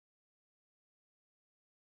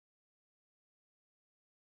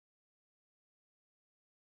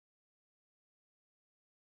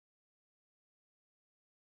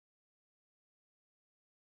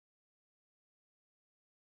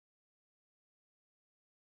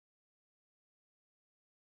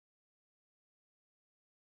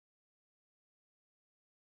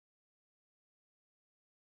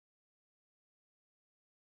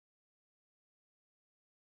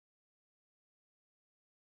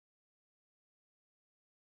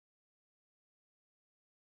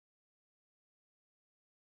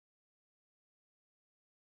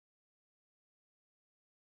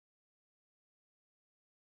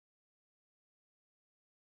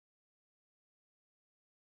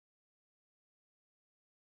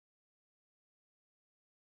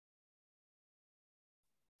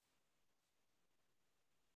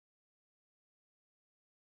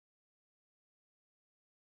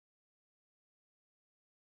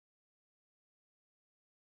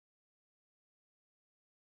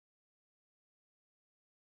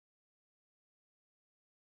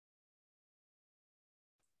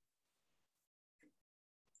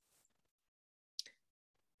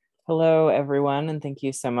Hello, everyone, and thank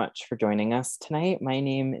you so much for joining us tonight. My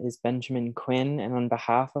name is Benjamin Quinn, and on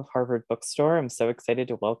behalf of Harvard Bookstore, I'm so excited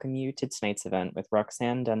to welcome you to tonight's event with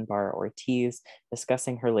Roxanne Dunbar-Ortiz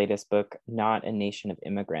discussing her latest book, A Nation of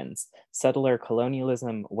Immigrants, Settler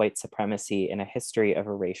Colonialism, White Supremacy, and a History of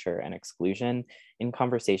Erasure and Exclusion, in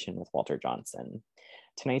conversation with Walter Johnson.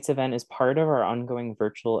 Tonight's event is part of our ongoing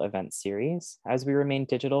virtual event series. As we remain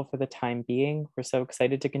digital for the time being, we're so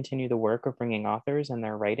excited to continue the work of bringing authors and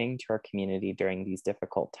their writing to our community during these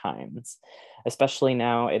difficult times. Especially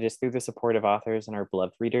now, it is through the support of authors and our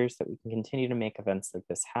beloved readers that we can continue to make events like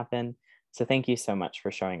this happen. So thank you so much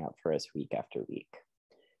for showing up for us week after week.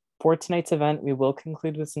 For tonight's event, we will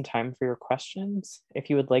conclude with some time for your questions.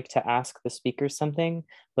 If you would like to ask the speakers something,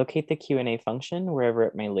 locate the Q&A function wherever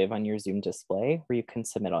it may live on your Zoom display, where you can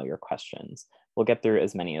submit all your questions. We'll get through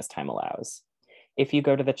as many as time allows. If you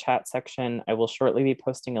go to the chat section, I will shortly be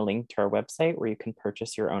posting a link to our website where you can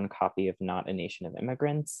purchase your own copy of A Nation of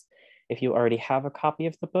Immigrants. If you already have a copy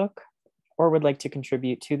of the book or would like to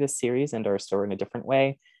contribute to this series and our store in a different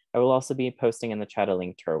way, I will also be posting in the chat a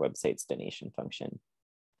link to our website's donation function.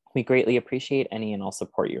 We greatly appreciate any and all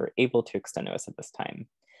support you are able to extend to us at this time.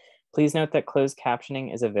 Please note that closed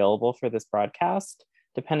captioning is available for this broadcast.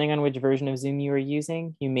 Depending on which version of Zoom you are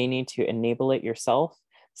using, you may need to enable it yourself.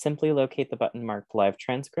 Simply locate the button marked Live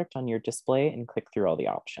Transcript on your display and click through all the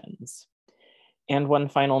options. And one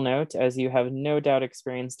final note, as you have no doubt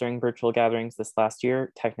experienced during virtual gatherings this last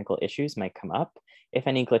year, technical issues might come up. If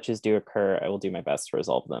any glitches do occur, I will do my best to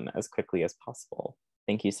resolve them as quickly as possible.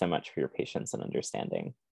 Thank you so much for your patience and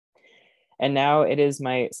understanding. And now it is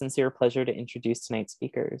my sincere pleasure to introduce tonight's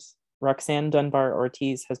speakers. Roxanne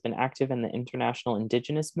Dunbar-Ortiz has been active in the international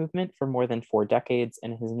Indigenous movement for more than 4 decades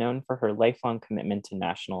and is known for her lifelong commitment to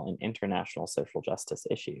national and international social justice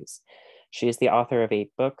issues. She is the author of 8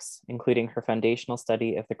 books, including her foundational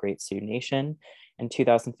study of the Great Sioux Nation and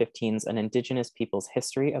 2015's An Indigenous Peoples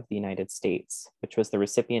History of the United States, which was the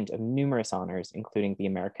recipient of numerous honors, including the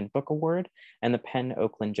American Book Award and the Penn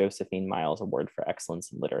Oakland Josephine Miles Award for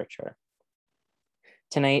Excellence in Literature.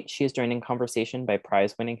 Tonight, she is joined in conversation by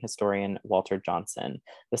prize-winning historian Walter Johnson,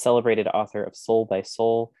 the celebrated author of Soul by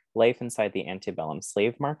Soul, Life Inside the Antebellum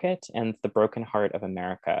Slave Market, and The Broken Heart of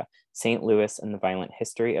America, St. Louis and the Violent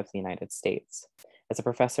History of the United States. As a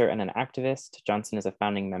professor and an activist, Johnson is a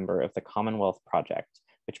founding member of the Commonwealth Project,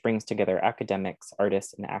 which brings together academics,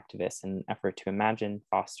 artists, and activists in an effort to imagine,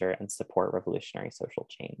 foster, and support revolutionary social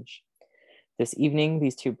change. This evening,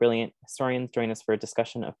 these 2 brilliant historians join us for a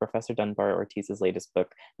discussion of Professor Dunbar-Ortiz's latest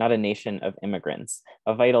book, A Nation of Immigrants,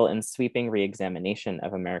 a vital and sweeping re-examination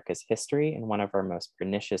of America's history and one of our most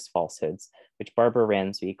pernicious falsehoods, which Barbara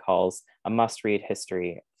Ransby calls a must-read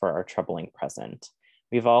history for our troubling present.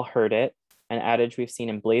 We've all heard it, an adage we've seen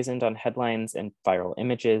emblazoned on headlines and viral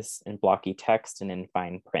images, in blocky text and in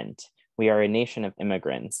fine print. We are a nation of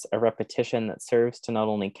immigrants, a repetition that serves to not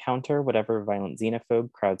only counter whatever violent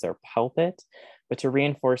xenophobe crowds our pulpit, but to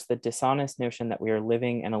reinforce the dishonest notion that we are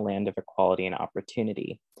living in a land of equality and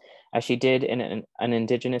opportunity. As she did in An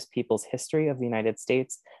Indigenous Peoples History of the United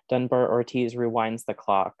States, Dunbar-Ortiz rewinds the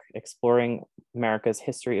clock, exploring America's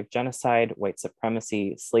history of genocide, white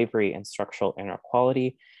supremacy, slavery, and structural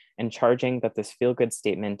inequality, and charging that this feel-good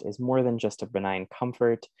statement is more than just a benign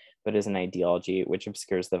comfort, but is an ideology which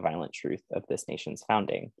obscures the violent truth of this nation's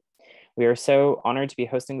founding. We are so honored to be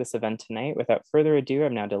hosting this event tonight. Without further ado,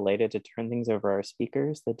 I'm now delighted to turn things over to our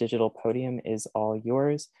speakers. The digital podium is all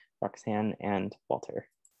yours, Roxanne and Walter.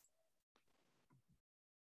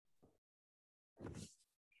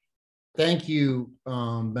 Thank you,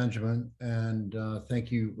 Benjamin, and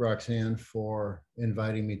thank you, Roxanne, for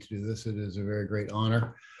inviting me to do this. It is a very great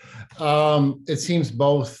honor. It seems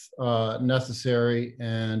both necessary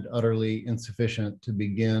and utterly insufficient to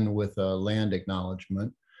begin with a land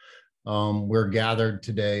acknowledgement. We're gathered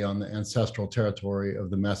today on the ancestral territory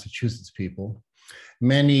of the Massachusetts people.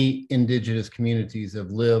 Many indigenous communities have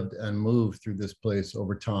lived and moved through this place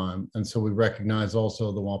over time. And so we recognize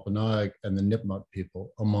also the Wampanoag and the Nipmuc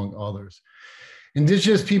people, among others.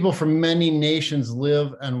 Indigenous people from many nations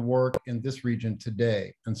live and work in this region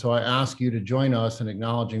today. And so I ask you to join us in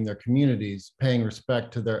acknowledging their communities, paying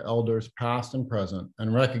respect to their elders past and present,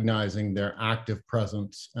 and recognizing their active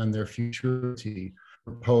presence and their futurity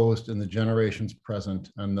proposed in the generations present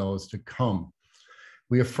and those to come.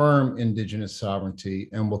 We affirm Indigenous sovereignty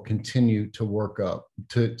and will continue to work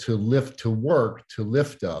to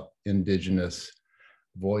lift up Indigenous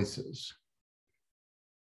voices.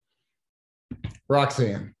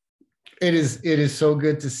 Roxanne, it is so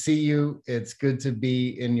good to see you. It's good to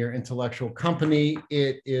be in your intellectual company.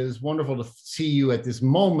 It is wonderful to see you at this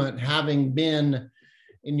moment, having been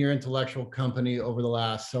in your intellectual company over the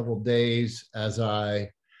last several days as I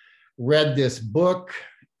read this book,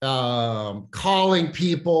 calling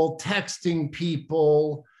people, texting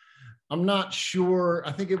people. I'm not sure.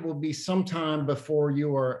 I think it will be sometime before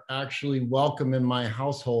you are actually welcome in my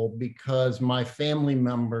household, because my family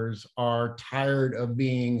members are tired of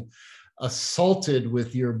being assaulted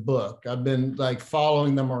with your book. I've been like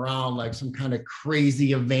following them around like some kind of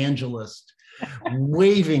crazy evangelist,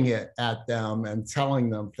 waving it at them and telling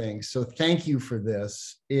them things. So thank you for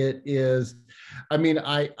this. It is, I mean,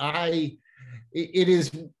 it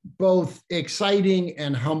is both exciting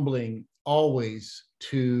and humbling always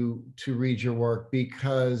to read your work,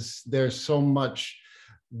 because there's so much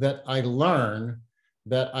that I learn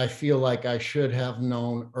that I feel like I should have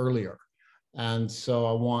known earlier. And so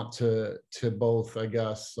I want to both, I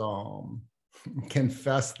guess,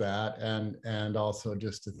 confess that and also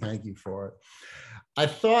just to thank you for it. I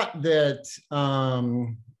thought that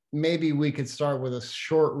maybe we could start with a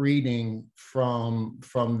short reading from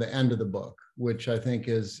the end of the book, which I think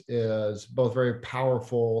is both very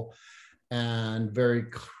powerful and very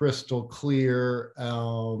crystal clear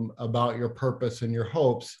about your purpose and your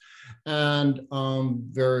hopes, and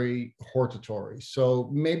very hortatory. So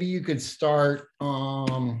maybe you could start,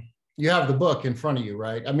 you have the book in front of you,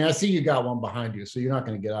 right? I mean, I see you got one behind you, so you're not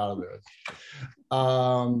going to get out of this.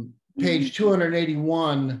 Page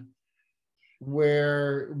 281,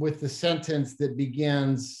 where with the sentence that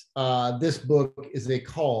begins, this book is a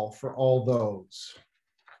call for all those.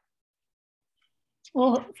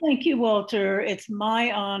 Well, thank you, Walter. It's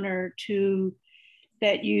my honor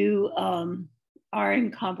that you are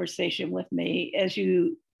in conversation with me.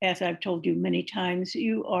 As I've told you many times,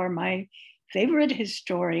 you are my favorite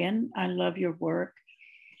historian. I love your work.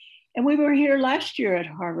 And we were here last year at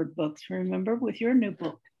Harvard Books, remember, with your new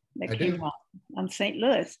book that came out on St.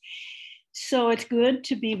 Louis. So it's good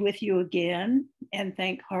to be with you again, and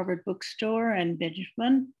thank Harvard Bookstore and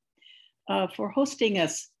Benjamin for hosting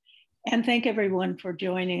us. And thank everyone for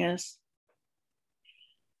joining us.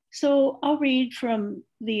 So I'll read from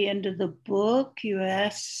the end of the book. You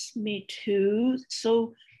asked me to.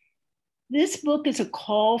 So this book is a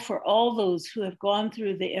call for all those who have gone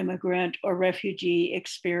through the immigrant or refugee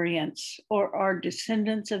experience or are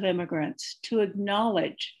descendants of immigrants to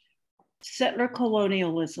acknowledge settler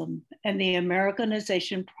colonialism and the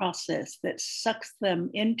Americanization process that sucks them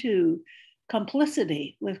into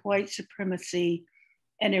complicity with white supremacy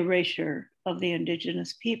and erasure of the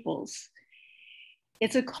indigenous peoples.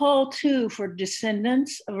 It's a call too for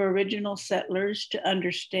descendants of original settlers to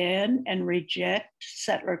understand and reject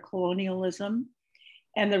settler colonialism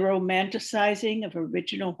and the romanticizing of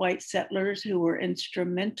original white settlers who were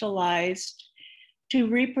instrumentalized to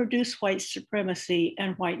reproduce white supremacy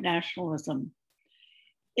and white nationalism.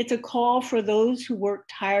 It's a call for those who work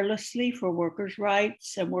tirelessly for workers'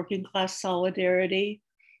 rights and working class solidarity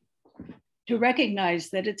to recognize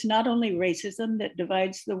that it's not only racism that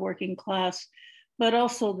divides the working class, but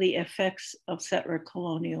also the effects of settler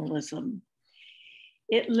colonialism.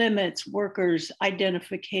 It limits workers'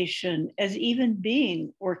 identification as even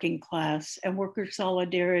being working class and worker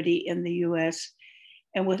solidarity in the US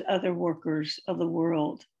and with other workers of the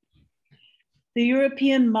world. The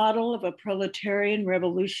European model of a proletarian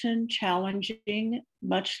revolution challenging,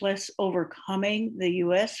 much less overcoming, the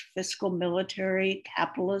US fiscal, military,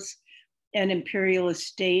 capitalist, and imperialist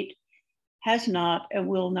state has not and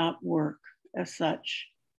will not work as such.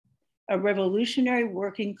 A revolutionary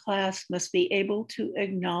working class must be able to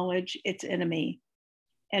acknowledge its enemy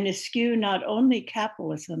and eschew not only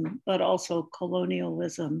capitalism, but also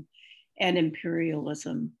colonialism and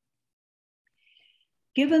imperialism.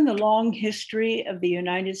 Given the long history of the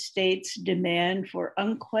United States' demand for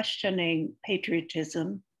unquestioning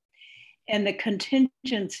patriotism and the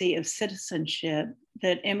contingency of citizenship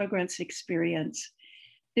that immigrants experience,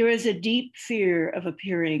 there is a deep fear of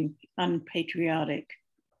appearing unpatriotic.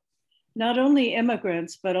 Not only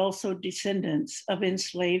immigrants, but also descendants of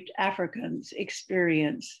enslaved Africans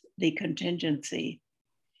experience the contingency.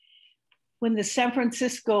 When the San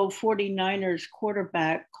Francisco 49ers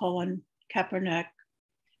quarterback, Colin Kaepernick,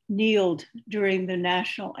 kneeled during the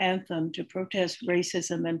national anthem to protest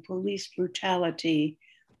racism and police brutality,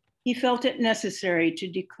 he felt it necessary to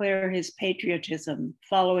declare his patriotism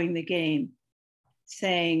following the game,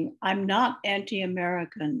 saying, "I'm not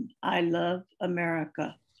anti-American, I love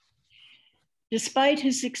America." Despite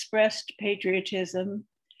his expressed patriotism,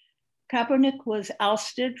 Kaepernick was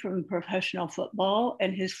ousted from professional football,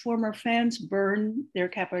 and his former fans burned their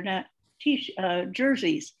Kaepernick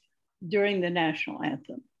jerseys during the national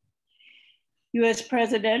anthem. US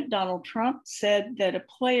President Donald Trump said that a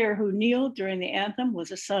player who kneeled during the anthem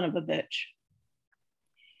was a son of a bitch.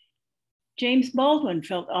 James Baldwin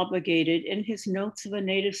felt obligated in his Notes of a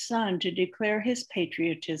Native Son to declare his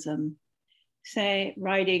patriotism,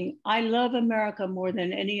 writing, "I love America more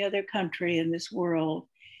than any other country in this world,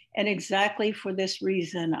 and exactly for this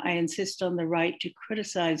reason, I insist on the right to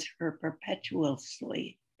criticize her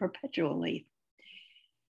perpetually.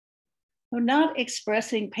 Though not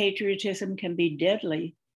expressing patriotism can be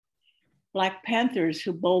deadly, Black Panthers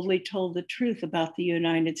who boldly told the truth about the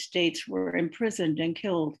United States were imprisoned and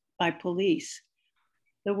killed by police.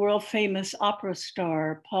 The world famous opera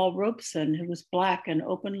star, Paul Robeson, who was Black and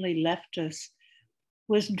openly leftist,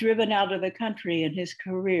 was driven out of the country in his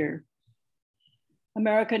career.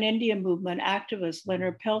 American Indian Movement activist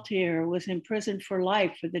Leonard Peltier was imprisoned for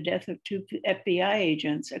life for the death of 2 FBI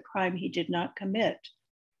agents, a crime he did not commit.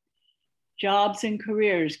 Jobs and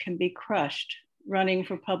careers can be crushed. Running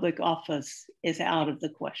for public office is out of the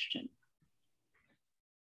question.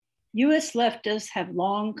 US leftists have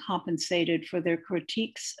long compensated for their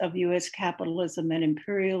critiques of US capitalism and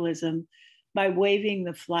imperialism by waving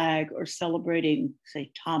the flag or celebrating,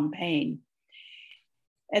 say, Tom Paine.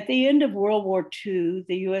 At the end of World War II,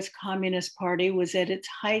 the US Communist Party was at its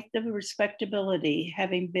height of respectability,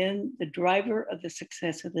 having been the driver of the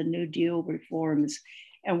success of the New Deal reforms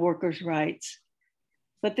and workers' rights.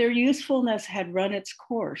 But their usefulness had run its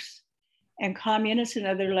course, and communists and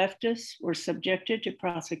other leftists were subjected to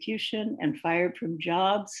prosecution and fired from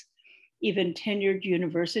jobs. Even tenured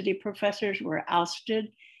university professors were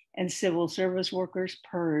ousted and civil service workers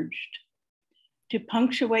purged. To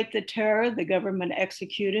punctuate the terror, the government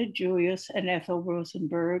executed Julius and Ethel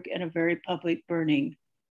Rosenberg in a very public burning.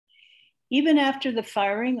 Even after the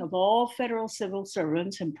firing of all federal civil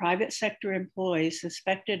servants and private sector employees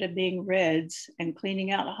suspected of being Reds and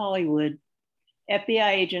cleaning out Hollywood,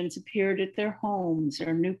 FBI agents appeared at their homes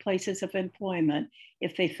or new places of employment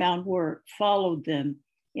if they found work, followed them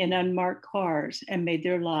in unmarked cars, and made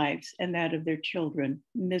their lives and that of their children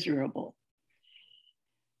miserable.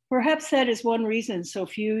 Perhaps that is one reason so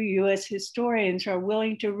few US historians are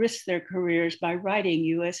willing to risk their careers by writing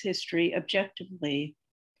US history objectively.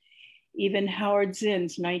 Even Howard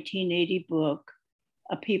Zinn's 1980 book,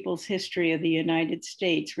 A People's History of the United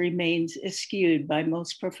States, remains eschewed by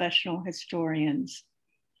most professional historians.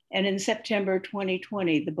 And in September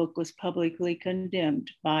 2020, the book was publicly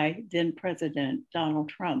condemned by then President Donald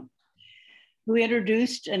Trump, who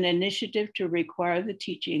introduced an initiative to require the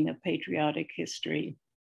teaching of patriotic history,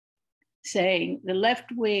 saying the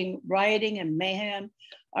left-wing rioting and mayhem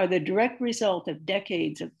are the direct result of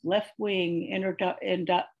decades of left-wing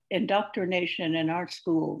indoctrination in our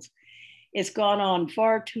schools. It's gone on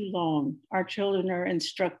far too long. Our children are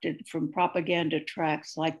instructed from propaganda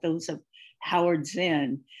tracts like those of Howard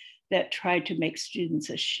Zinn that try to make students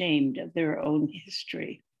ashamed of their own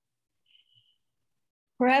history.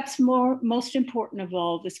 Perhaps most important of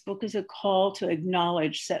all, this book is a call to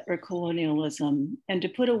acknowledge settler colonialism and to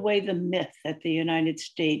put away the myth that the United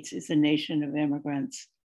States is a nation of immigrants.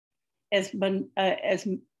 As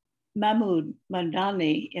Mahmoud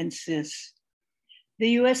Mamdani insists,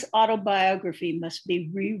 the US autobiography must be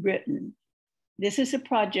rewritten. This is a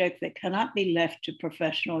project that cannot be left to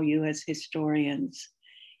professional US historians.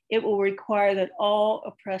 It will require that all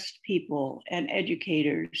oppressed people and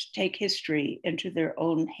educators take history into their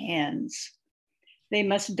own hands. They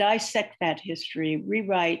must dissect that history,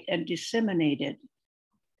 rewrite, and disseminate it.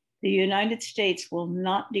 The United States will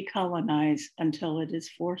not decolonize until it is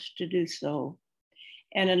forced to do so.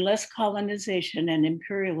 And unless colonization and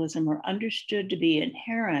imperialism are understood to be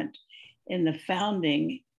inherent in the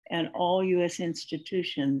founding and all US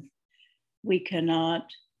institutions, we cannot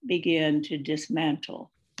begin to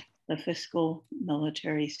dismantle the fiscal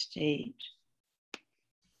military state.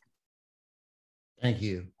 Thank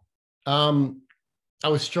you. I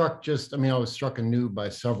was struck anew by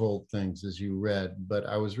several things as you read, but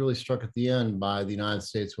I was really struck at the end by the United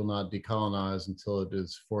States will not decolonize until it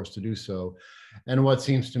is forced to do so. And what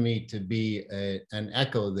seems to me to be an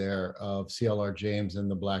echo there of C.L.R. James and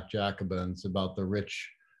the Black Jacobins about the rich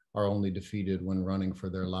are only defeated when running for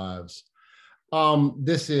their lives.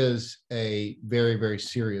 This is a very, very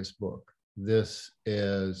serious book. This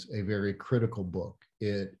is a very critical book.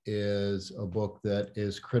 It is a book that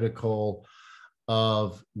is critical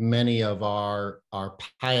of many of our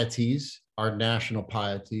pieties, our national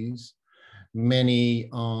pieties, many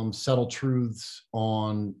subtle truths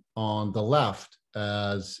on the left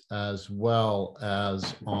as well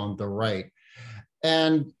as on the right.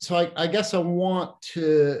 And so I guess I want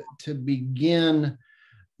to begin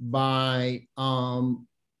by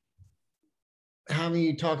having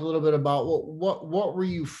you talk a little bit about what were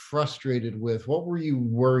you frustrated with? What were you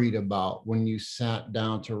worried about when you sat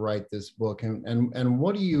down to write this book? And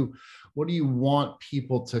what do you want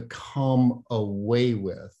people to come away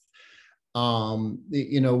with? What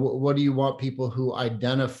do you want people who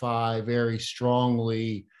identify very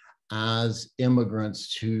strongly as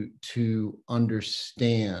immigrants to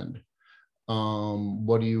understand?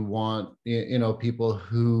 What do you want, people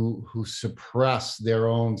who suppress their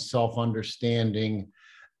own self-understanding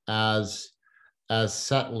as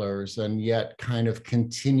settlers and yet kind of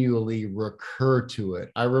continually recur to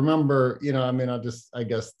it? I remember, I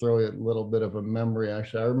guess throw a little bit of a memory.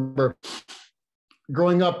 Actually, I remember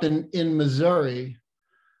growing up in Missouri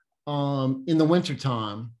in the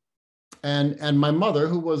wintertime, and my mother,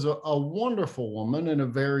 who was a wonderful woman and a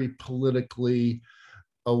very politically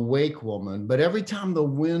awake woman, but every time the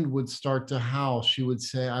wind would start to howl, she would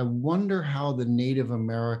say, "I wonder how the Native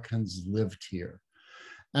Americans lived here."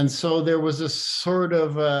 And so there was a sort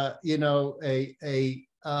of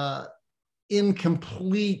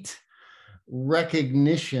incomplete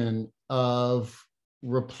recognition of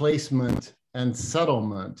replacement and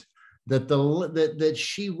settlement that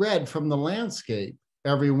she read from the landscape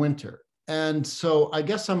every winter. And so I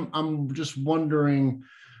guess I'm just wondering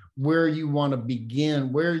where you want to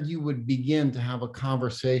begin, where you would begin to have a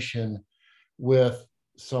conversation with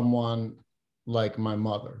someone like my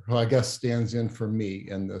mother, who I guess stands in for me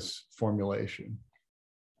in this formulation.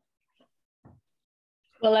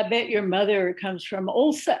 Well, I bet your mother comes from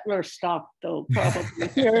old settler stock, though, probably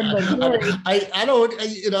here in Missouri. I don't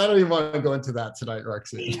even want to go into that tonight,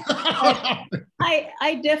 Roxanne.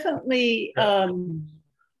 I definitely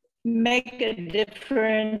make a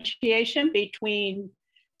differentiation between,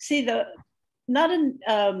 the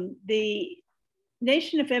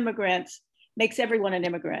Nation of Immigrants makes everyone an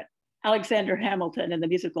immigrant. Alexander Hamilton in the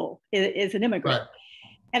musical is an immigrant. Right.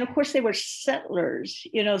 And of course they were settlers,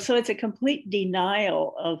 so it's a complete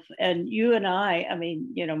denial of, and you and I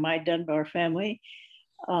mean, my Dunbar family,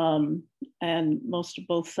 and most of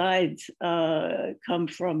both sides come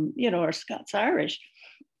from, are Scots-Irish.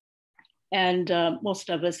 And most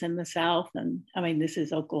of us in the South, and I mean, this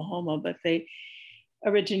is Oklahoma, but they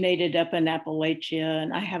originated up in Appalachia,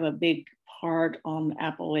 and I have a big part on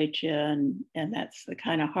Appalachia, and that's the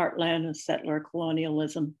kind of heartland of settler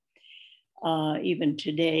colonialism. Even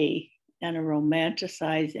today, and a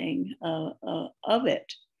romanticizing of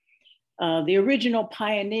it. The original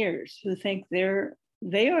pioneers who think they are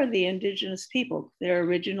the indigenous people, they're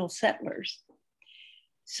original settlers.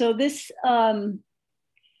 So this,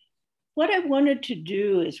 what I wanted to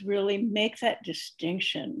do is really make that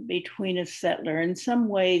distinction between a settler. In some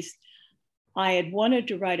ways, I had wanted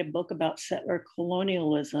to write a book about settler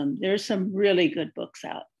colonialism. There's some really good books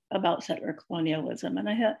out about settler colonialism, and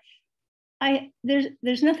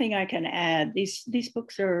there's nothing I can add. These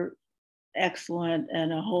books are excellent,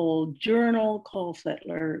 and a whole journal called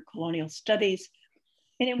Settler Colonial Studies.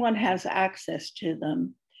 Anyone has access to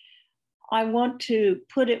them. I want to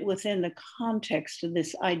put it within the context of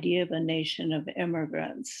this idea of a nation of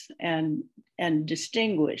immigrants and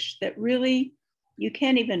distinguish that really you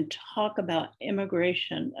can't even talk about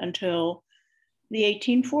immigration until the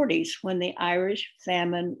 1840s, when the Irish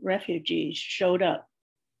famine refugees showed up.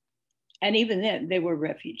 And even then, they were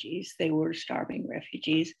refugees. They were starving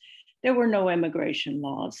refugees. There were no immigration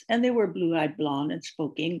laws, and they were blue-eyed blonde and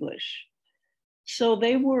spoke English. So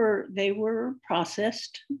they were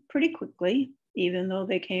processed pretty quickly, even though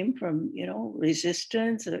they came from,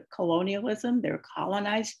 resistance, colonialism. They're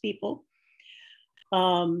colonized people,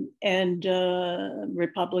 and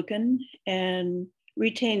Republican, and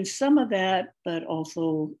retained some of that, but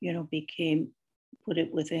also, put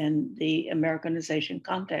it within the Americanization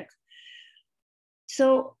context.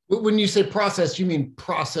 So when you say processed, you mean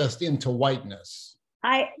processed into whiteness?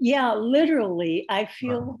 Literally, I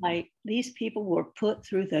feel like these people were put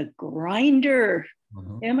through the grinder.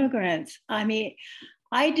 Immigrants. I mean,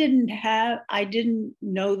 I didn't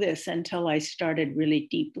know this until I started really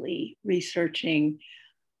deeply researching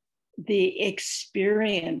the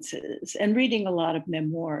experiences and reading a lot of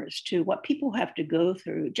memoirs to what people have to go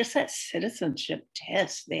through, just that citizenship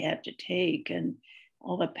test they had to take, and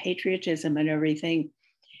all the patriotism and everything,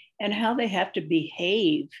 and how they have to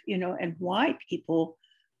behave, and why people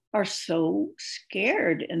are so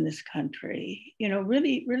scared in this country,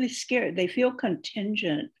 really, really scared. They feel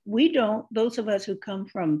contingent. We don't, those of us who come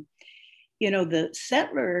from, the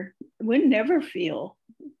settler, we never feel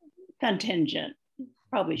contingent.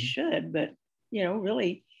 Probably should, but,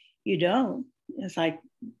 really, you don't. It's like,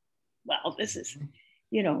 well, this is,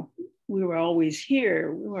 we were always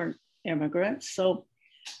here. We weren't immigrants. So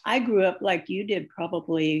I grew up like you did,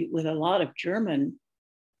 probably with a lot of German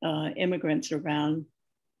immigrants around.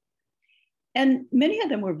 And many of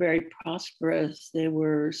them were very prosperous. They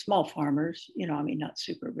were small farmers, you know, I mean, not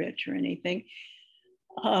super rich or anything.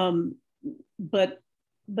 But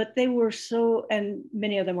they were so, and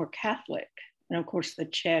many of them were Catholic. And of course, the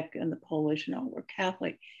Czech and the Polish and all were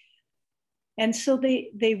Catholic. And so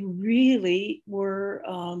they really were,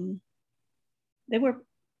 they were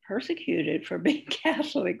persecuted for being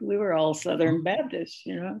Catholic. We were all Southern Baptists,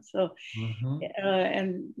 you know. So,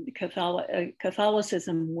 and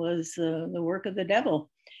Catholicism was the work of the devil.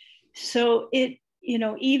 So it, you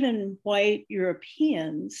know, even white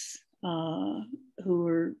Europeans who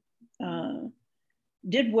were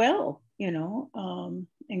did well, you know,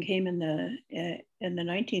 and came in the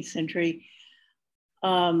 19th century.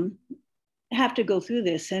 Have to go through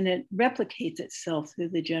this, and it replicates itself through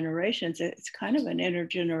the generations. It's kind of an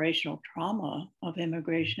intergenerational trauma of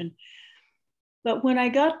immigration. But when I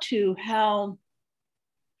got to how,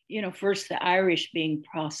 you know, first the Irish being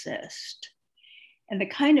processed and the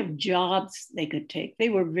kind of jobs they could take, they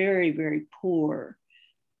were very, very poor.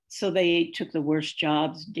 So they took the worst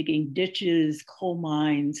jobs, digging ditches, coal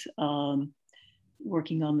mines,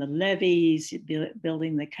 working on the levees,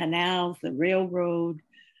 building the canals, the railroad.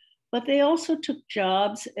 But they also took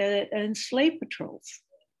jobs in slave patrols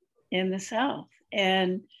in the South.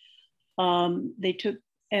 And and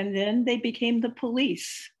then they became the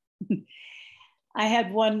police. I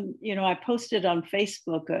had one, you know, I posted on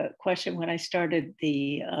Facebook a question when I started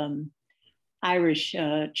the Irish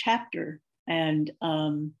chapter, and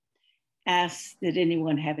asked, did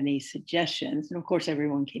anyone have any suggestions? And of course,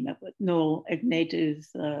 everyone came up with Noel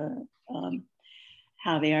Ignatius,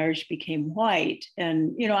 how the Irish became white.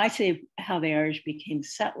 And, you know, I say how the Irish became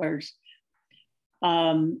settlers.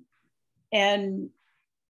 And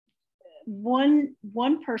one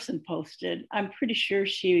person posted, I'm pretty sure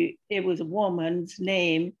it was a woman's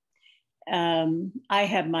name. I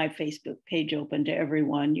have my Facebook page open to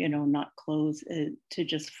everyone, you know, not closed to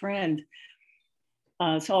just friends.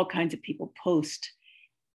 So all kinds of people post.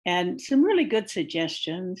 And some really good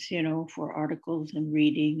suggestions, you know, for articles and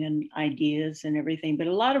reading and ideas and everything, but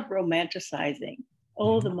a lot of romanticizing.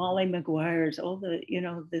 Oh, the Molly Maguires, oh, the, you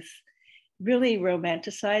know, this really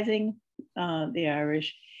romanticizing the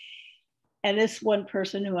Irish. And this one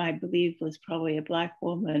person, who I believe was probably a Black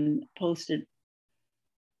woman, posted,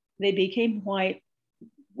 they became white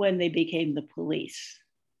when they became the police.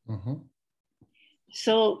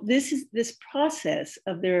 So this process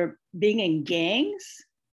of their being in gangs,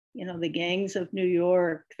 you know, the gangs of New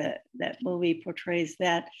York, that movie portrays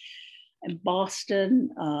that, and Boston,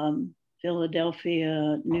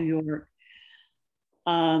 Philadelphia, New York.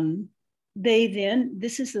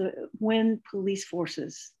 This is when police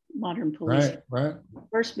forces, modern police, right,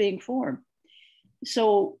 first being formed.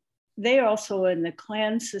 So they are also in the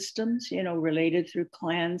clan systems, you know, related through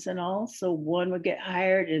clans and all. So one would get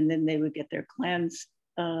hired, and then they would get their clan's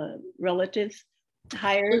relatives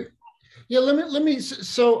hired. Yeah, let me.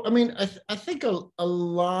 So, I mean, I think a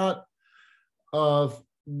lot of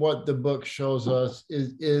what the book shows us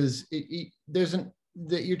is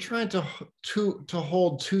that you're trying to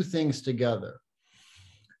hold two things together,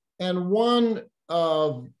 and one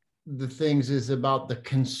of the things is about the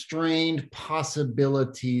constrained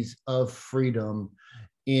possibilities of freedom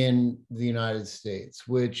in the United States,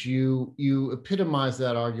 which you epitomize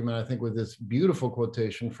that argument, I think, with this beautiful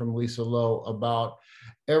quotation from Lisa Lowe about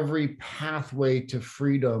every pathway to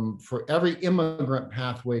freedom, for every immigrant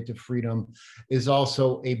pathway to freedom is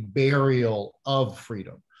also a burial of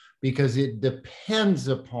freedom, because it depends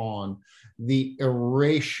upon the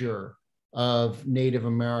erasure of Native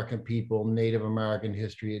American people, Native American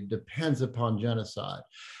history. It depends upon genocide.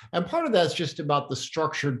 And part of that's just about the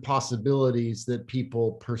structured possibilities that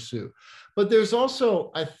people pursue. But there's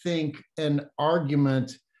also, I think, an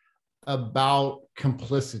argument about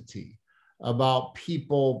complicity, about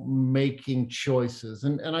people making choices.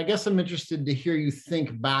 And I guess I'm interested to hear you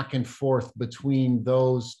think back and forth between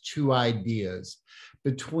those two ideas,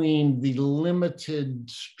 between the limited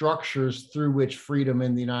structures through which freedom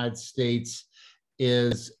in the United States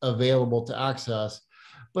is available to access,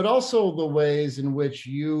 but also the ways in which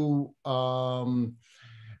you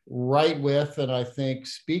write with, and I think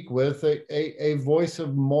speak with, a voice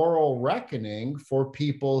of moral reckoning for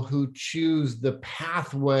people who choose the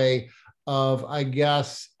pathway of, I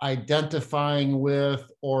guess, identifying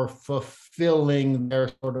with or fulfilling their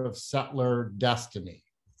sort of settler destiny.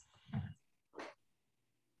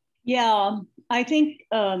 Yeah, I think,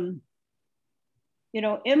 you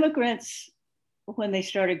know, immigrants, when they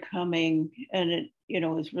started coming, and it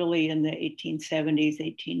was really in the 1870s,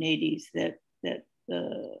 1880s that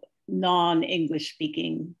the non-English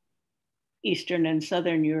speaking Eastern and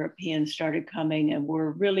Southern Europeans started coming and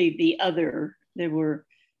were really the other. There were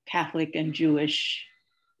Catholic and Jewish.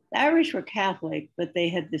 The Irish were Catholic, but they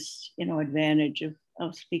had this, advantage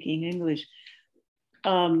of speaking English.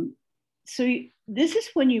 So this is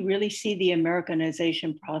when you really see the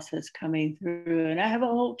Americanization process coming through. And I have a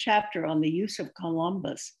whole chapter on the use of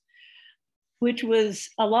Columbus, which was,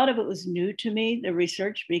 a lot of it was new to me, the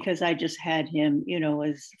research, because I just had him,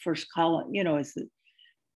 as first colon,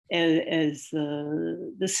 as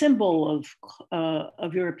the symbol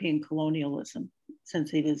of European colonialism,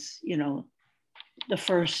 since he was, the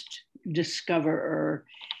first discoverer.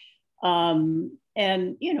 We've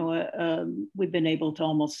been able to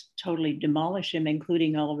almost totally demolish him,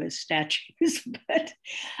 including all of his statues.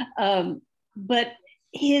 But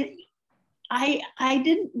I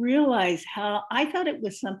didn't realize how, I thought it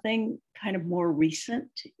was something kind of more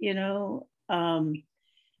recent,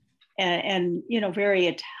 and very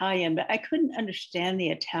Italian, but I couldn't understand the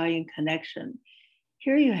Italian connection.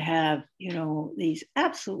 Here you have, these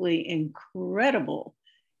absolutely incredible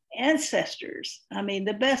ancestors. I mean,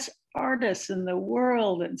 the best artists in the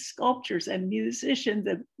world, and sculptors and musicians,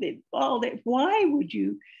 why would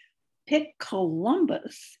you pick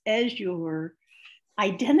Columbus as your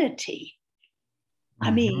identity? I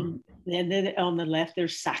mean, and then on the left,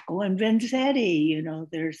 there's Sacco and Vanzetti,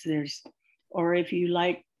 there's, or if you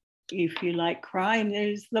like crime,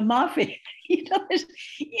 there's the mafia, there's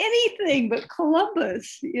anything but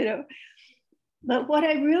Columbus, But what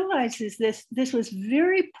I realized is this was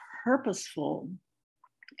very purposeful.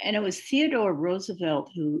 And it was Theodore Roosevelt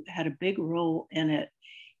who had a big role in it.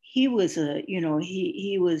 He was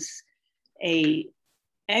he was a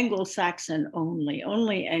Anglo-Saxon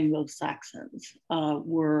only Anglo-Saxons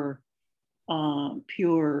were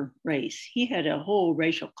pure race. He had a whole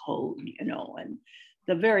racial code, and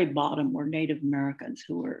the very bottom were Native Americans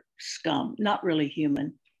who were scum, not really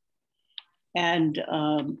human. And,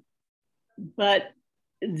 but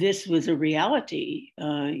this was a reality,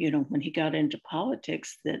 when he got into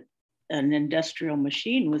politics, that an industrial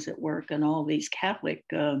machine was at work, and all these Catholic,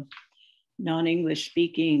 non-English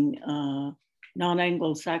speaking,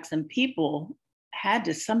 non-Anglo-Saxon people had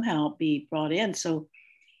to somehow be brought in. So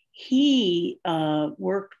he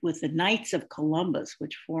worked with the Knights of Columbus,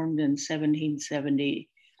 which formed in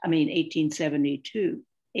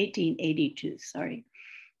 1882, sorry,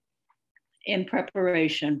 in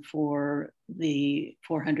preparation for the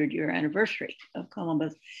 400-year anniversary of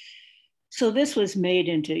Columbus. So this was made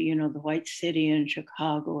into, the White City in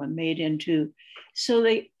Chicago, and made into, so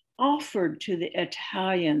they offered to the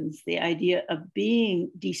Italians the idea of being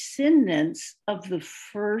descendants of the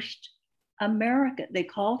first American. They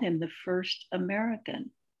called him the first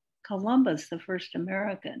American, Columbus, the first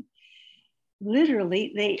American.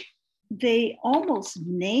 Literally, they almost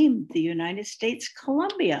named the United States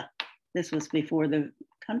Columbia. This was before the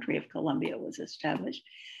country of Columbia was established.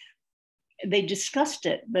 They discussed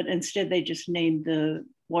it, but instead they just named the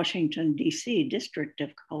Washington, D.C. District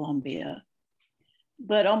of Columbia.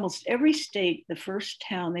 But almost every state, the first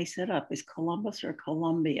town they set up is Columbus or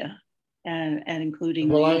Columbia, and including.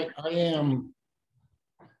 Well, I am,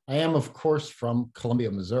 of course, from Columbia,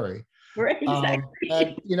 Missouri. Right,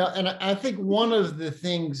 exactly. And I think one of the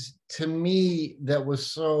things to me that was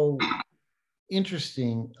so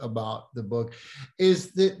interesting about the book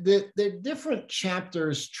is that the different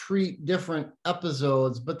chapters treat different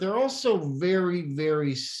episodes, but they're also very,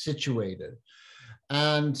 very situated.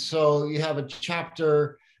 And so you have a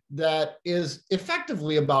chapter that is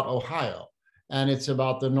effectively about Ohio, and it's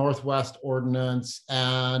about the Northwest Ordinance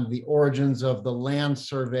and the origins of the land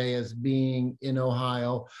survey as being in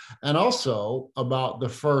Ohio, and also about the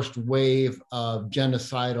first wave of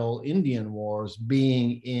genocidal Indian wars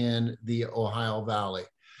being in the Ohio Valley.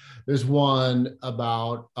 There's one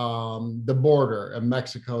about the border of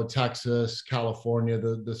Mexico, Texas, California,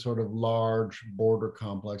 the sort of large border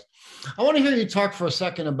complex. I want to hear you talk for a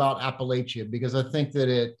second about Appalachia, because I think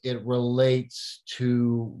that it relates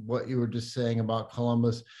to what you were just saying about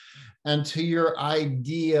Columbus, and to your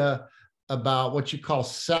idea about what you call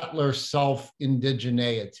settler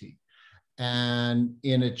self-indigeneity. And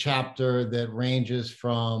in a chapter that ranges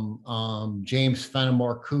from James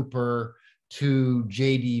Fenimore Cooper to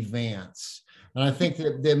J.D. Vance. And I think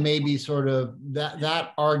that maybe sort of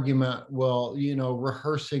that argument will,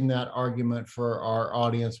 rehearsing that argument for our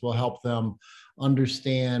audience will help them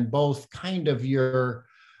understand both kind of your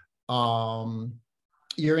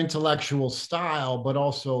intellectual style, but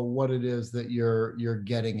also what it is that you're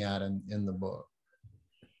getting at in the book.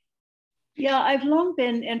 Yeah, I've long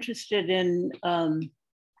been interested in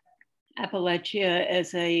Appalachia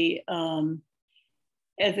as a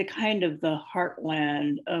kind of the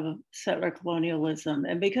heartland of settler colonialism.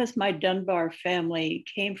 And because my Dunbar family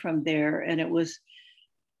came from there, and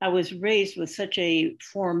I was raised with such a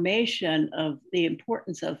formation of the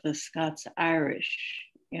importance of the Scots-Irish,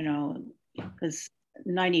 you know, because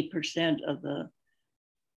 90% of the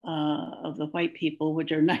white people,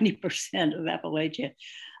 which are 90% of Appalachia,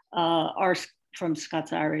 are from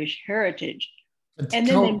Scots-Irish heritage. And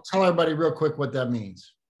tell everybody real quick what that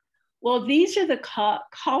means. Well, these are the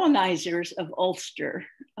colonizers of Ulster,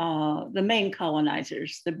 the main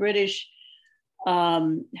colonizers. The British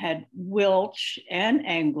had Welsh and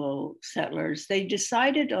Anglo settlers. They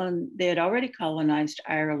had already colonized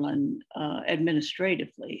Ireland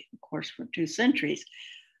administratively, of course, for 2 centuries.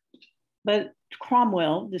 But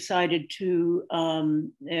Cromwell decided to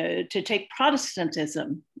take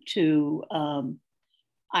Protestantism to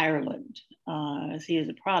Ireland, as he is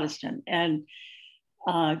a Protestant, and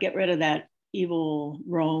get rid of that evil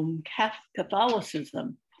Rome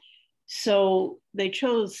Catholicism. So they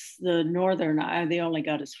chose the Northern, they only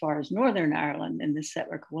got as far as Northern Ireland in the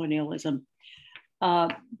settler colonialism.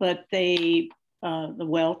 But the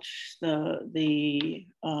Welsh, the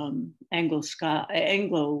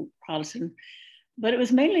Anglo-Protestant, but it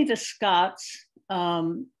was mainly the Scots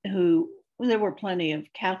who, there were plenty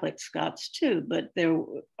of Catholic Scots too, but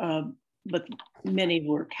many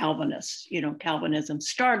were Calvinists. You know, Calvinism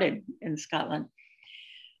started in Scotland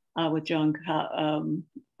with John,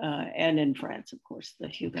 and in France, of course, the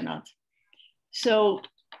Huguenots. So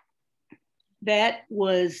that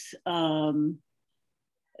was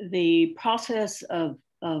the process of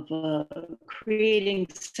creating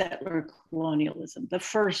settler colonialism, the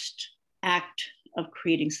first act of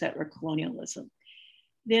creating settler colonialism.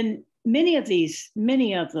 Then many of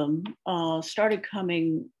them started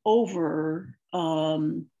coming over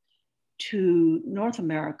to North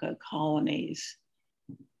America colonies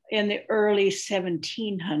in the early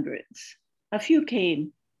 1700s. A few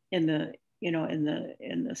came in the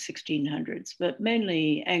 1600s, but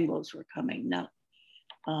mainly Anglos were coming now,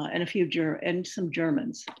 and some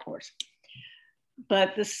Germans, of course.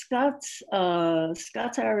 But the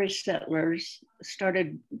Scots-Irish settlers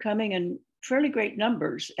started coming in fairly great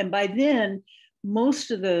numbers, and by then,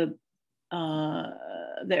 most of the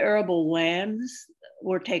arable lands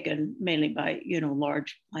were taken mainly by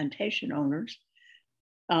large plantation owners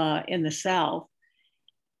in the South,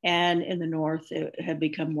 and in the North it had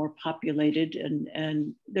become more populated,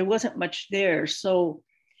 and there wasn't much there. So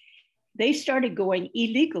they started going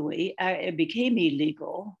illegally. It became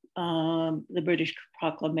illegal. The British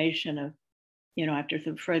proclamation of, after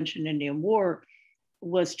the French and Indian War,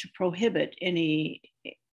 was to prohibit any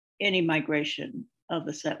migration of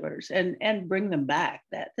the settlers and bring them back.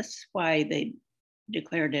 That's why they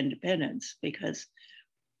declared independence, because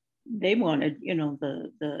they wanted,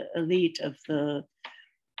 the elite of the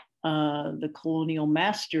colonial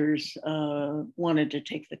masters wanted to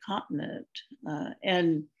take the continent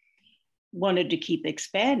and wanted to keep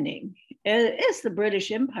expanding. It's the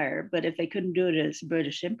British Empire, but if they couldn't do it as the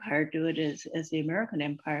British Empire, do it as the American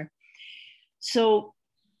Empire. So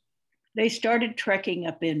they started trekking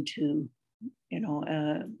up into,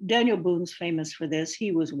 Daniel Boone's famous for this.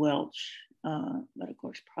 He was Welsh, but of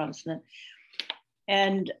course Protestant.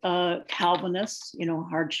 And Calvinists,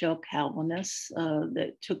 hardshell Calvinists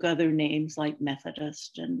that took other names like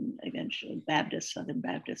Methodist and eventually Baptist, Southern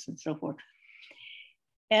Baptist, and so forth.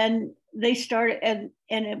 And they started,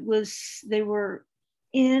 and they were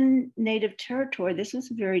in native territory. This was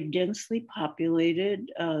very densely populated,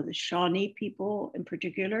 the Shawnee people in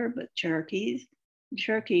particular, but Cherokee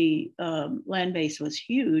land base was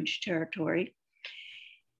huge territory.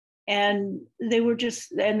 And they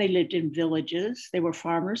lived in villages. They were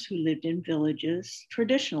farmers who lived in villages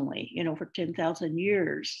traditionally, for 10,000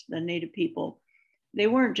 years. The native people, they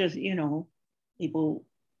weren't just,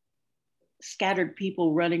 scattered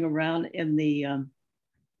people running around in the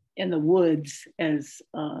woods as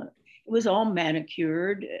it was all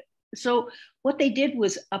manicured. So what they did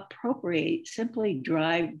was simply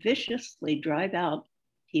viciously drive out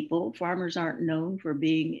people. Farmers aren't known for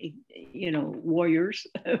being, warriors,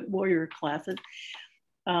 warrior classes.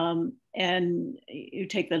 And you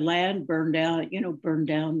take the land, burn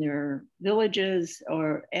down their villages,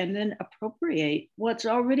 and then appropriate what's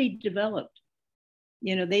already developed.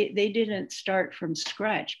 They didn't start from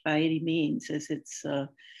scratch by any means, as it's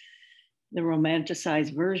the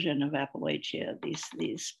romanticized version of Appalachia,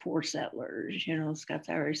 these poor settlers, you know,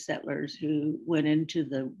 Scots-Irish settlers who went into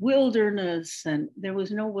the wilderness, and there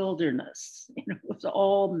was no wilderness. You know, it was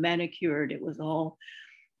all manicured. It was all,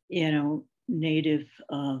 you know, native,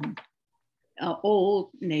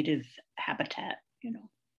 old native habitat, you know,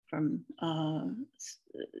 from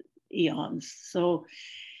eons. So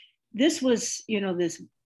this was, you know, this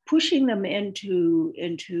pushing them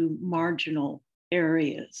into marginal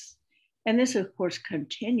areas. And this, of course,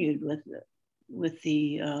 continued with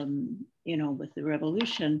the you know, with the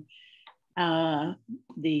revolution,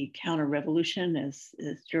 the counter-revolution, as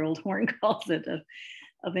Gerald Horne calls it,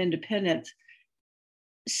 of independence.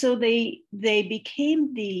 So they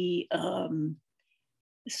became the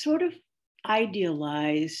sort of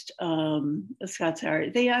idealized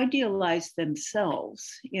Scots-Irish. They idealized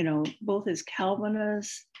themselves, you know, both as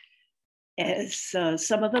Calvinists, as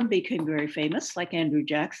some of them became very famous, like Andrew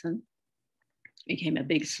Jackson, became a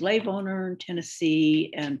big slave owner in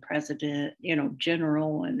Tennessee and president, you know,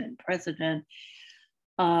 general and then president.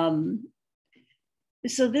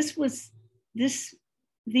 So these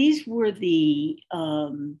were the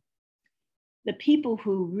people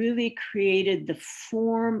who really created the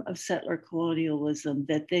form of settler colonialism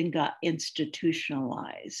that then got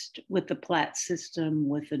institutionalized with the Platte system,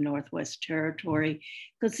 with the Northwest Territory,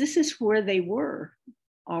 because this is where they were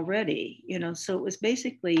already, you know. So it was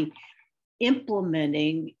basically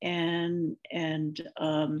implementing and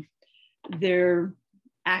their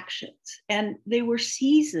actions, and they were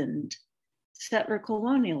seasoned settler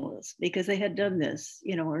colonialists because they had done this,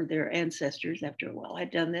 you know, or their ancestors after a while had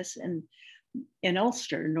done this in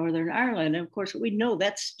Ulster, Northern Ireland. And of course, we know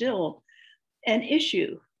that's still an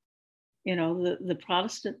issue. You know, the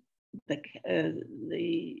Protestant,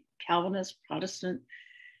 the Calvinist Protestant,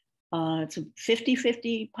 it's a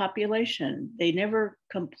 50-50 population. They never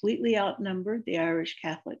completely outnumbered the Irish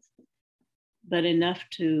Catholics, but enough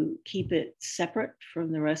to keep it separate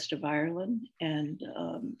from the rest of Ireland and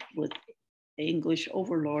with the English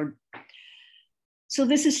overlord. So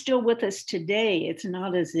this is still with us today. It's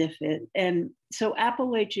not as if it, and so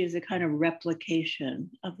Appalachia is a kind of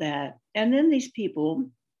replication of that. And then these people,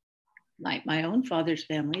 like my own father's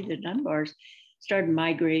family, the Dunbars, started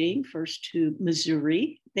migrating first to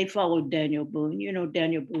Missouri. They followed Daniel Boone. You know,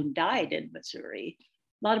 Daniel Boone died in Missouri.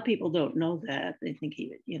 A lot of people don't know that. They think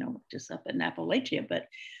he, you know, just up in Appalachia,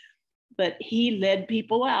 but he led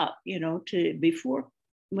people out, you know, to before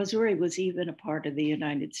Missouri was even a part of the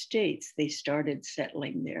United States. They started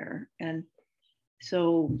settling there. And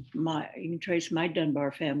so you can trace my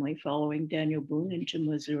Dunbar family following Daniel Boone into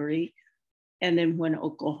Missouri. And then when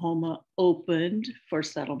Oklahoma opened for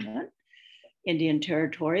settlement, Indian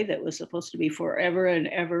territory that was supposed to be forever and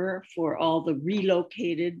ever for all the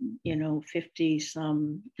relocated, you know, 50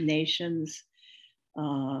 some nations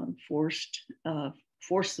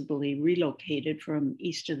forcibly relocated from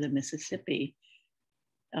east of the Mississippi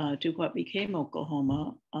to what became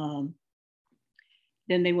Oklahoma.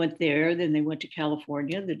 Then they went there, then they went to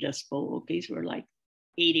California. The Dust Bowl Okies were like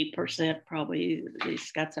 80% probably the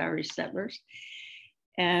Scots-Irish settlers.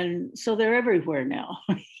 And so they're everywhere now.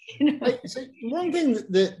 You know? So one thing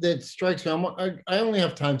that strikes me, I only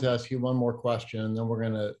have time to ask you one more question and then we're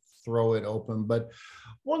going to throw it open. But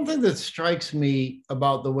one thing that strikes me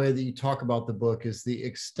about the way that you talk about the book is the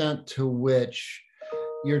extent to which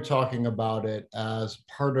you're talking about it as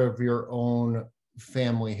part of your own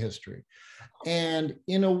family history. And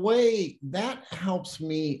in a way that helps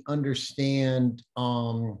me understand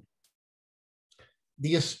the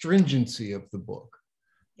astringency of the book.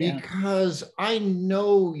 Because I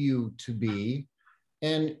know you to be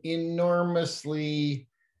an enormously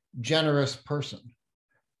generous person.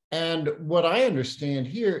 And what I understand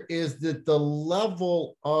here is that the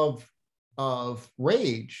level of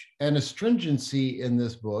rage and astringency in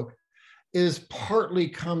this book is partly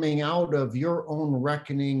coming out of your own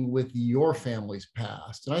reckoning with your family's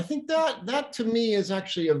past. And I think that to me is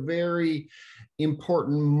actually a very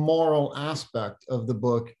important moral aspect of the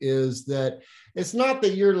book, is that it's not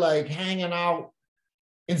that you're like hanging out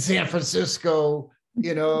in San Francisco,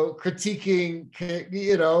 you know, critiquing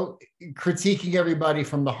everybody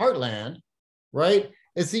from the heartland, right?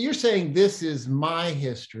 It's that you're saying this is my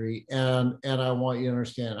history and I want you to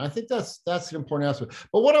understand. I think that's an important aspect.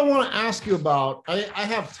 But what I want to ask you about, I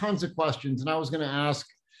have tons of questions, and I was going to ask,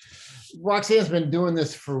 Roxanne's been doing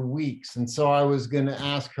this for weeks. And so I was going to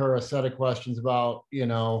ask her a set of questions about, you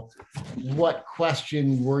know, what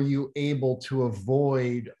question were you able to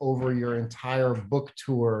avoid over your entire book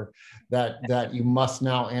tour that you must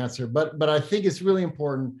now answer. But I think it's really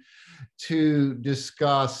important to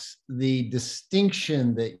discuss the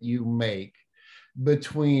distinction that you make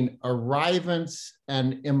between arrivants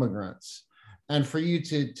and immigrants, and for you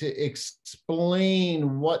to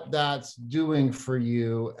explain what that's doing for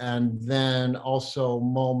you, and then also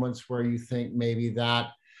moments where you think maybe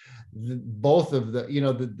that both of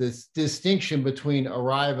the, this distinction between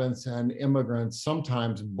arrivants and immigrants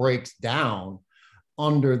sometimes breaks down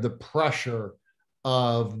under the pressure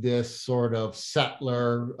of this sort of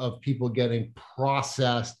settler, of people getting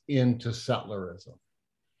processed into settlerism.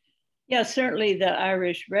 Yeah, certainly the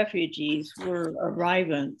Irish refugees were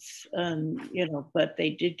arrivants, but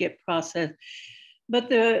they did get processed. But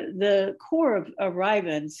the core of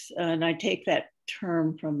arrivants, and I take that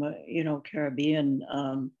term from a Caribbean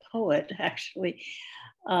poet actually,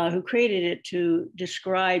 who created it to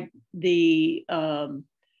describe the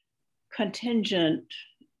contingent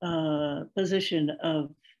position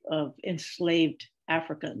of enslaved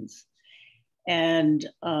Africans, and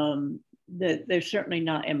they're certainly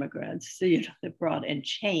not immigrants. So, they're brought in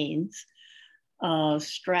chains,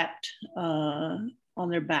 strapped on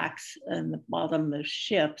their backs and the bottom of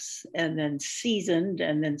ships, and then seasoned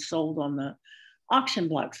and then sold on the auction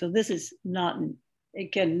block. So this is not,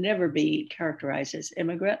 it can never be characterized as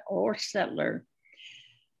immigrant or settler.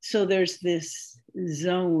 So there's this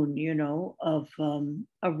zone, of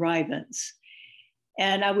arrivants.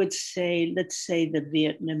 And I would say, let's say the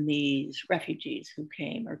Vietnamese refugees who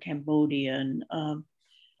came, or Cambodian,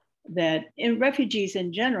 that in refugees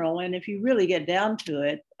in general, and if you really get down to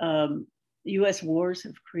it, US wars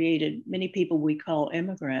have created many people we call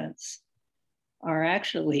immigrants are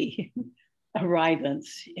actually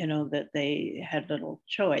arrivants, that they had little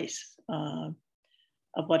choice of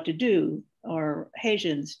what to do. Or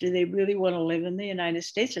Haitians, do they really want to live in the United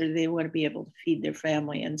States, or do they want to be able to feed their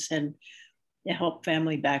family and help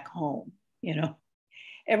family back home?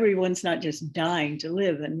 Everyone's not just dying to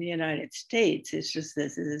live in the United States. It's just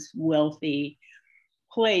this wealthy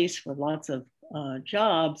place with lots of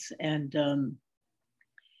jobs, and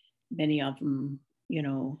many of them,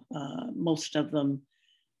 most of them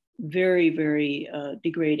very, very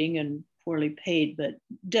degrading and poorly paid, but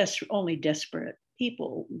only desperate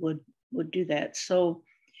people would do that. So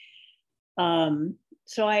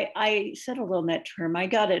I settled on that term. I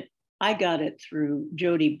got it through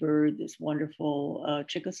Jody Bird, this wonderful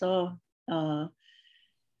Chickasaw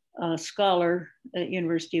scholar at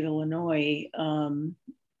University of Illinois,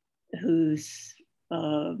 whose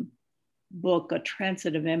book, A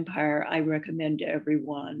Transitive Empire, I recommend to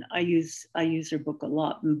everyone. I use her book a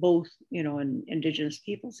lot, in both, in Indigenous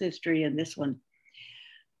Peoples History, and this one.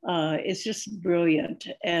 It's just brilliant.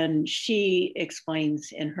 And she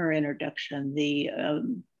explains in her introduction the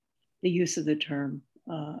use of the term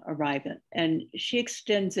arrivant. And she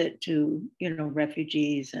extends it to,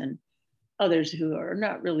 refugees and others who are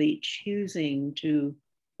not really choosing to,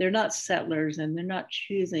 they're not settlers and they're not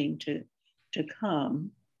choosing to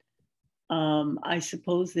come. I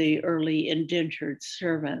suppose the early indentured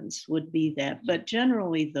servants would be that. But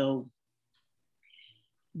generally, though,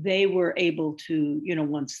 they were able to,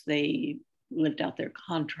 once they lived out their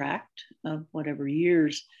contract of whatever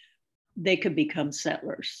years, they could become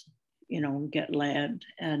settlers, get land.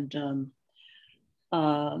 And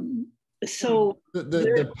so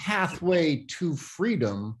the pathway to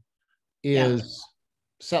freedom is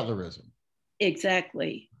settlerism.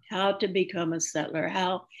 Exactly. How to become a settler,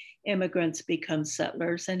 how immigrants become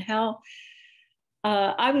settlers, and how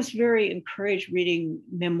I was very encouraged reading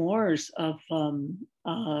memoirs of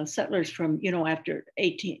settlers from, after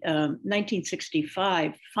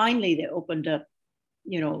 1965. Finally, they opened up,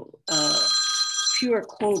 fewer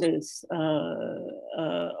quotas,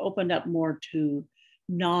 opened up more to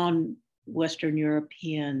non-Western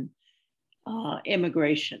European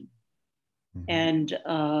immigration. Mm-hmm. And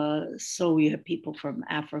so we have people from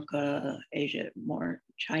Africa, Asia, more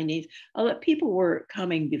Chinese. People were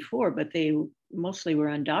coming before, but they mostly were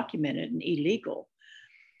undocumented and illegal.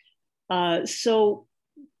 So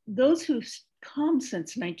those who've come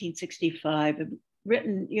since 1965 have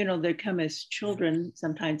written, they come as children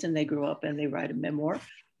sometimes, and they grow up and they write a memoir,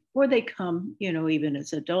 or they come, even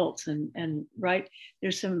as adults and write.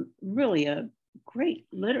 There's some really a great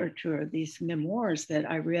literature of these memoirs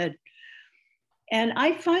that I read. And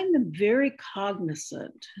I find them very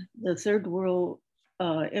cognizant, the third world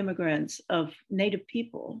immigrants, of Native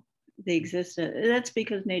people. They exist. That's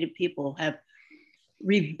because Native people have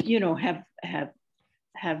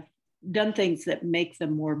done things that make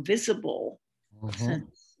them more visible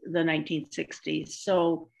since the 1960s.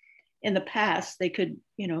 So in the past, they could,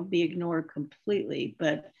 be ignored completely.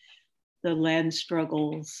 But the land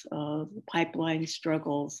struggles, the pipeline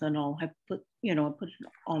struggles, and all have put it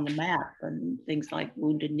on the map, and things like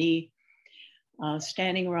Wounded Knee,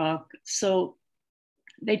 Standing Rock. So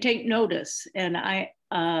they take notice, and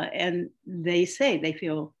and they say they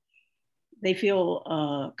feel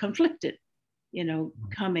conflicted,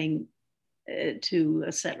 coming to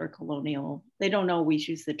a settler colonial. They don't always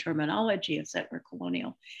use the terminology of settler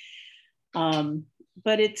colonial,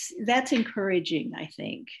 but that's encouraging, I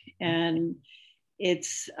think. And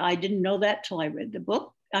I didn't know that till I read the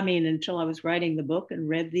book. I mean, until I was writing the book and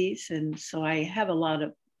read these, and so I have a lot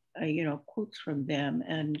of quotes from them,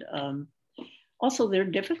 and also their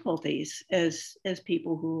difficulties as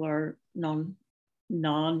people who are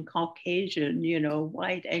non-Caucasian,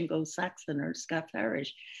 white Anglo-Saxon or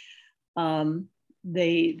Scots-Irish.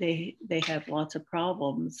 They have lots of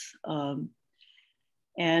problems.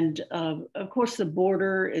 And of course, the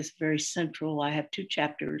border is very central. I have 2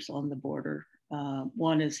 chapters on the border.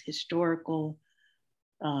 One is historical,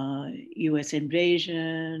 US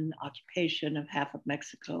invasion, occupation of half of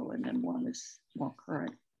Mexico, and then one is more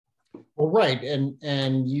current. Well, right,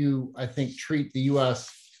 and you, I think, treat the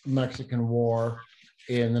US-Mexican War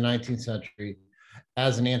in the 19th century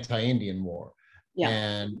as an anti-Indian war. Yeah.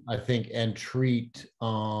 And I think, and treat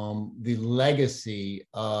the legacy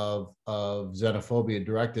of xenophobia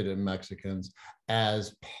directed at Mexicans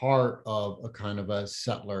as part of a kind of a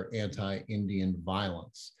settler anti-Indian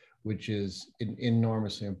violence, which is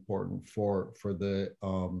enormously important for the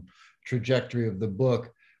trajectory of the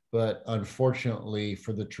book. But unfortunately,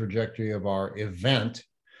 for the trajectory of our event,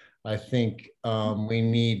 I think we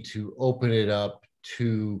need to open it up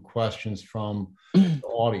to questions from the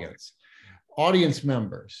audience. Audience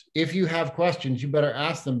members, if you have questions, you better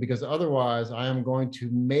ask them, because otherwise I am going to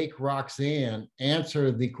make Roxanne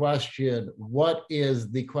answer the question, what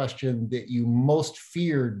is the question that you most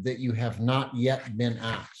feared that you have not yet been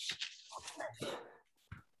asked?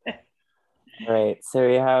 All right, so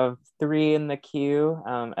we have 3 in the queue.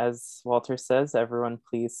 As Walter says, everyone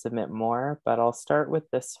please submit more, but I'll start with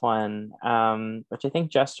this one, which I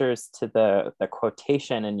think gestures to the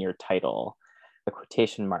quotation in your title, the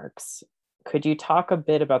quotation marks. Could you talk a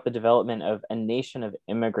bit about the development of A Nation of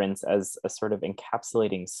Immigrants as a sort of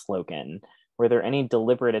encapsulating slogan? Were there any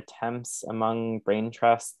deliberate attempts among brain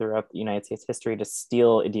trusts throughout the United States history to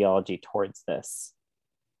steal ideology towards this?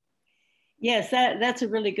 Yes, that's a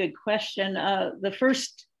really good question.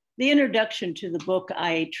 The introduction to the book,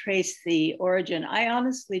 I traced the origin. I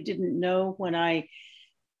honestly didn't know when I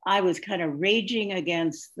was kind of raging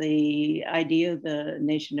against the idea of the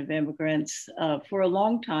Nation of Immigrants. For a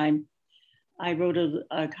long time, I wrote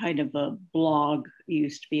a kind of a blog, it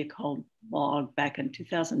used to be called blog back in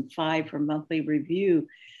 2005 for Monthly Review.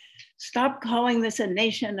 Stop calling this a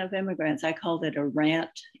nation of immigrants. I called it a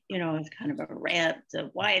rant. It's kind of a rant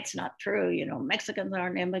of why it's not true. Mexicans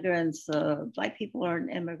aren't immigrants, Black people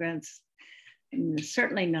aren't immigrants, and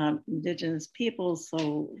certainly not Indigenous peoples.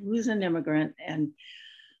 So who's an immigrant?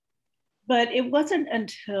 But it wasn't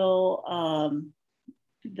until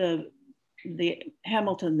the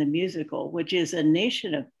Hamilton the musical, which is a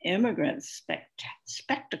Nation of Immigrants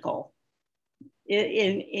spectacle,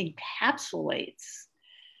 it encapsulates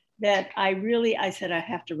that I said, I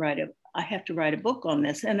have to write a book on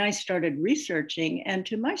this. And I started researching, and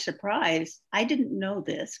to my surprise, I didn't know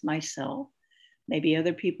this myself. Maybe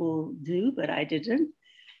other people do, but I didn't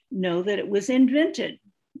know that it was invented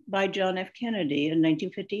by John F. Kennedy in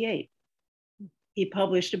 1958. He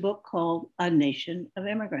published a book called A Nation of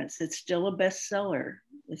Immigrants. It's still a bestseller.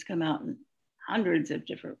 It's come out in hundreds of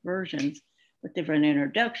different versions with different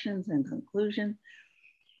introductions and conclusions.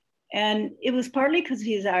 And it was partly because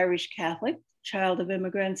he's Irish Catholic, child of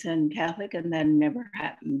immigrants and Catholic, and that never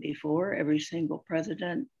happened before. Every single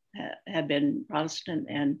president had been Protestant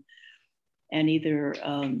and either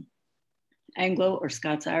Anglo or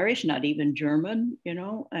Scots-Irish, not even German,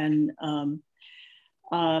 and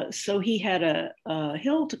so he had a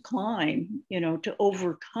hill to climb, to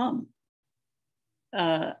overcome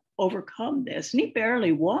this. And he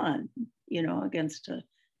barely won, against a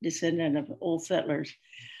descendant of old settlers.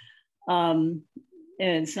 And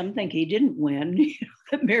some think he didn't win.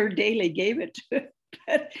 Mayor Daley gave it to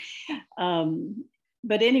him.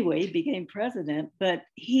 But anyway, he became president. But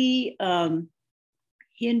he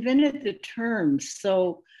invented the term.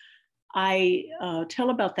 So I tell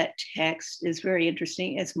about that text. It's very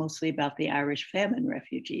interesting. It's mostly about the Irish famine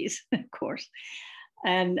refugees, of course.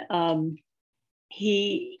 And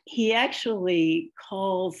he actually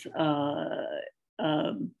calls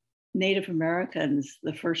Native Americans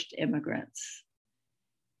the first immigrants.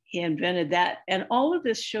 he invented that. And all of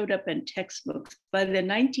this showed up in textbooks. By the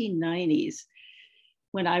 1990s,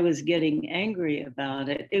 when I was getting angry about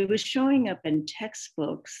it, it was showing up in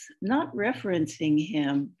textbooks, not referencing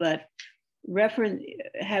him, but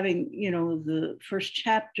having, the first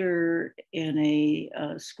chapter in a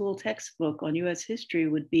school textbook on US history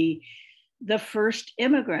would be the first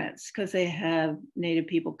immigrants, because they have Native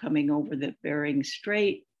people coming over the Bering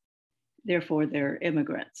Strait, therefore they're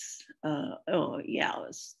immigrants. It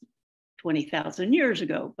was 20,000 years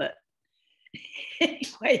ago, but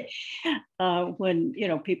anyway, when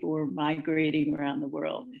people were migrating around the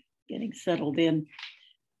world, getting settled in.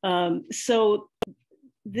 So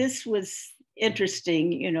this was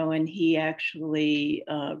interesting, and he actually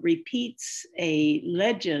repeats a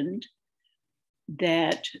legend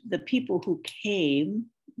that the people who came,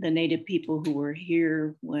 the Native people who were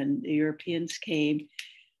here when the Europeans came,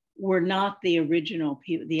 were not the original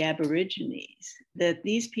people, the Aborigines, that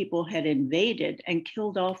these people had invaded and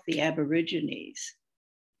killed off the Aborigines,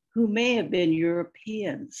 who may have been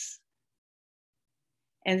Europeans.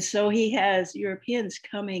 And so he has Europeans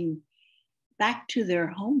coming back to their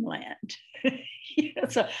homeland.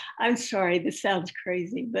 So I'm sorry, this sounds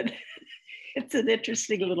crazy, but it's an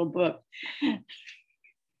interesting little book.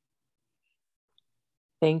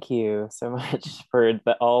 Thank you so much for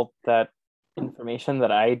all that information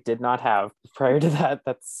that I did not have prior to that.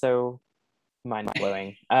 That's so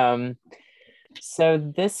mind-blowing. So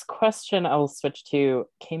this question I'll switch to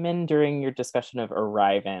came in during your discussion of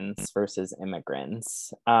arrivants versus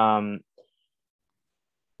immigrants.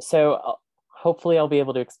 So hopefully I'll be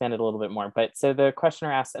able to expand it a little bit more. But so the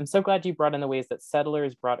questioner asks, I'm so glad you brought in the ways that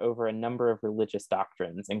settlers brought over a number of religious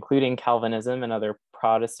doctrines, including Calvinism and other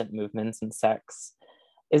Protestant movements and sects.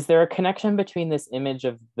 Is there a connection between this image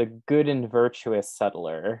of the good and virtuous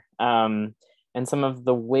settler and some of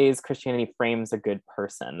the ways Christianity frames a good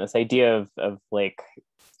person? This idea of like,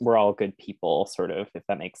 we're all good people, sort of, if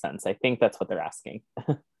that makes sense. I think that's what they're asking.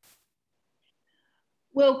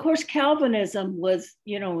 Well, of course, Calvinism was,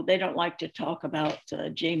 they don't like to talk about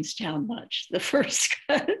Jamestown much. The first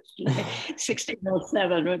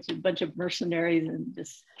 1607, which is a bunch of mercenaries and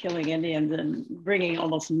just killing Indians and bringing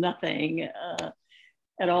almost nothing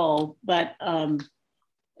at all. But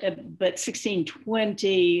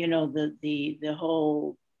 1620, the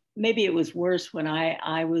whole, maybe it was worse when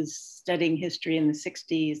I was studying history in the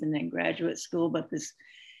 60s and then graduate school, but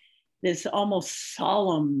this almost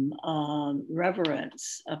solemn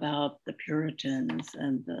reverence about the Puritans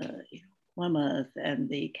and the Plymouth and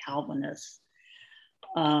the Calvinists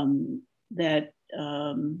that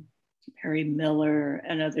Perry Miller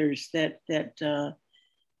and others that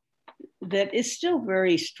is still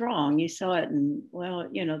very strong. You saw it in,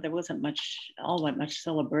 there wasn't all that much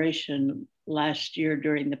celebration last year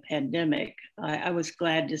during the pandemic. I was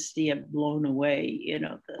glad to see it blown away,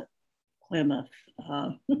 the Plymouth,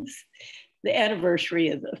 the anniversary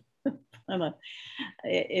of the Plymouth.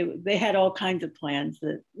 They had all kinds of plans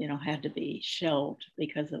that, had to be shelved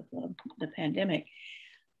because of the pandemic.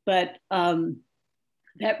 But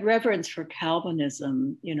that reverence for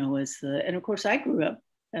Calvinism, is and of course I grew up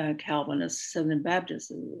Calvinist, Southern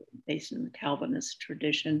Baptist, based in the Calvinist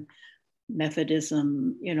tradition,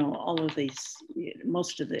 Methodism, all of these,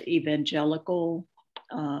 most of the evangelical,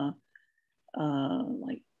 like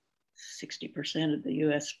 60% of the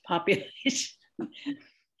US population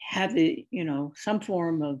had some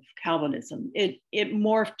form of Calvinism. It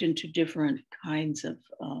morphed into different kinds of,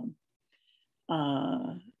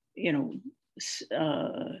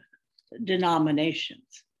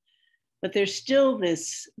 denominations. But there's still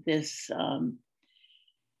this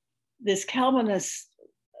Calvinist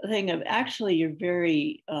thing of actually you're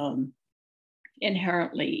very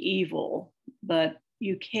inherently evil, but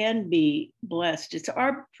you can be blessed. It's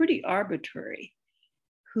pretty arbitrary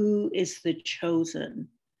who is the chosen,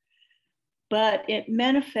 but it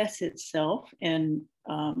manifests itself in,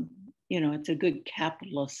 it's a good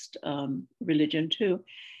capitalist religion too,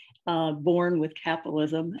 born with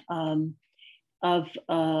capitalism, of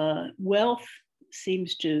wealth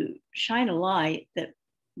seems to shine a light that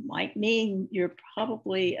might mean you're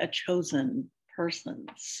probably a chosen person.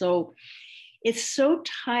 So it's so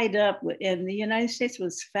tied up with, and the United States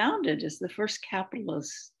was founded as the first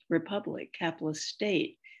capitalist republic, capitalist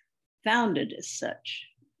state, founded as such.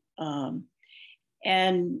 And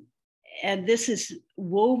this is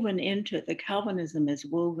woven into it, the Calvinism is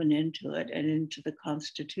woven into it and into the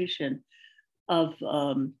Constitution of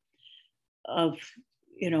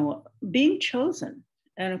being chosen.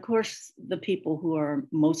 And of course, the people who are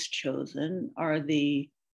most chosen are the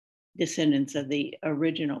descendants of the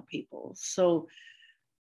original people. So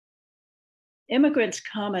immigrants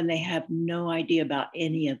come and they have no idea about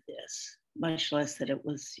any of this, much less that it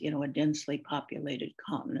was, a densely populated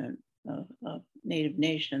continent of Native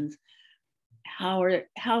nations.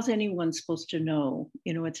 How's anyone supposed to know?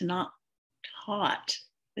 It's not taught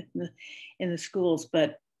in the schools,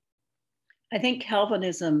 but I think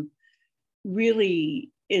Calvinism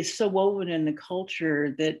really is so woven in the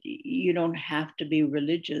culture that you don't have to be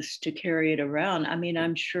religious to carry it around. I mean,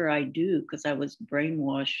 I'm sure I do, because I was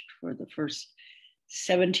brainwashed for the first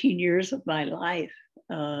 17 years of my life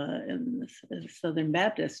in the Southern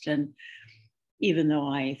Baptist. And even though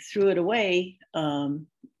I threw it away,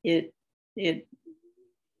 it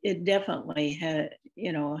definitely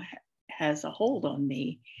has a hold on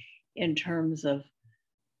me in terms of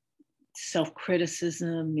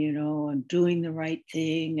self-criticism, and doing the right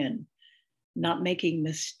thing and not making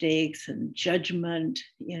mistakes, and judgment,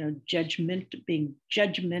 being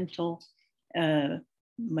judgmental,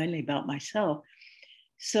 mainly about myself.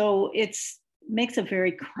 So makes a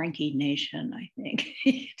very cranky nation, I think.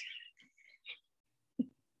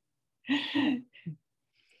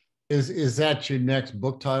 Is that your next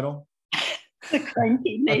book title? The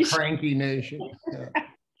Cranky Nation. A Cranky Nation. Yeah.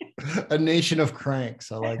 A Nation of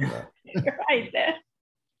Cranks. I like that. Right there.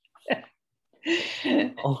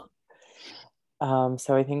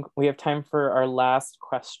 So I think we have time for our last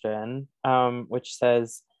question, which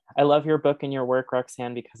says, I love your book and your work,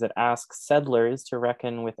 Roxanne, because it asks settlers to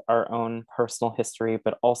reckon with our own personal history,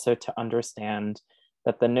 but also to understand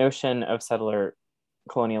that the notion of settler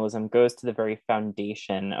colonialism goes to the very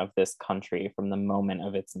foundation of this country from the moment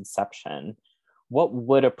of its inception. What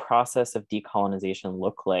would a process of decolonization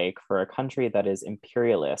look like for a country that is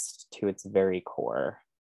imperialist to its very core?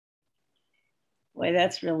 Boy,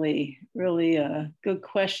 that's really, really a good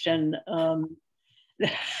question. I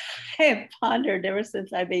have pondered ever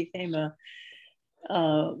since I became a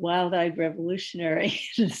wild-eyed revolutionary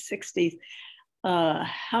in the 60s.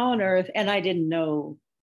 How on earth, and I didn't know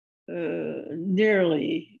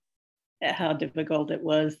nearly how difficult it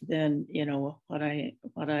was then, what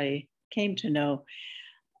I came to know.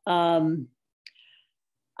 I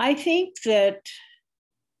think that,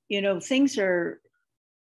 things are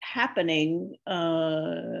happening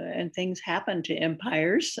and things happen to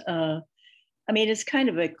empires. I mean, it's kind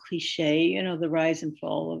of a cliche, the rise and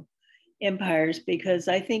fall of empires, because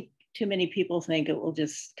I think too many people think it will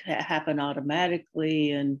just happen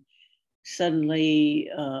automatically, and suddenly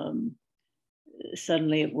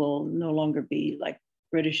it will no longer be like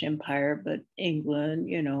British Empire, but England,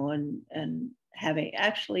 and having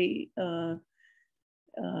actually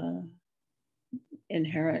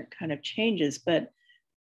inherent kind of changes. But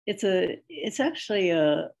it's actually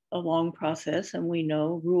a long process, and we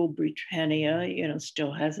know Rule Britannia,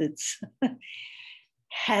 still has its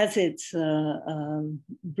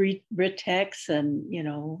Britex, and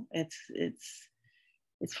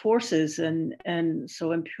its forces, and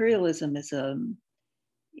so imperialism is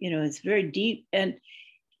it's very deep, and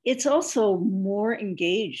it's also more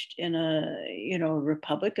engaged in a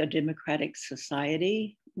republic, a democratic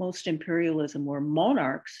society. Most imperialism were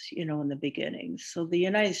monarchs, in the beginning. So the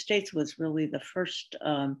United States was really the first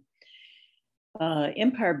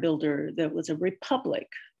empire builder that was a republic.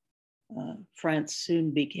 France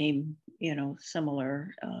soon became,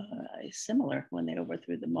 similar when they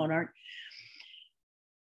overthrew the monarch.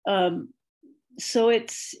 So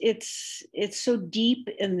it's so deep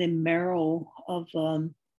in the marrow of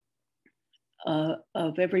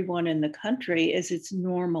everyone in the country as it's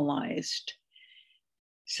normalized.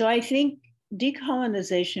 So I think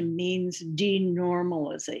decolonization means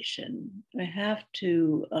denormalization. I have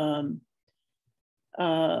to,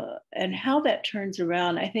 and how that turns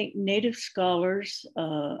around, I think Native scholars,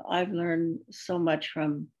 I've learned so much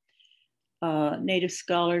from Native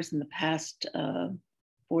scholars in the past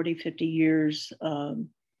 40, 50 years,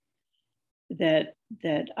 that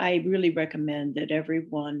I really recommend that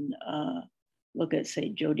everyone look at, say,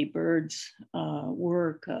 Jody Bird's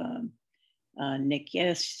work, Nick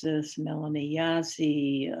Yessis, Melanie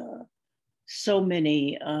Yazzie, so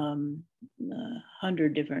many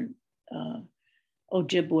 100 different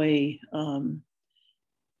Ojibwe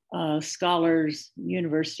scholars.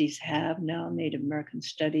 Universities have now Native American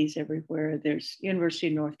studies everywhere. There's University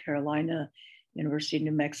of North Carolina, University of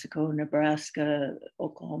New Mexico, Nebraska,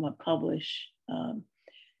 Oklahoma publish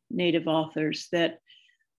Native authors. That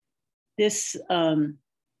this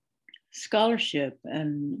scholarship,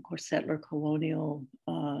 and of course settler colonial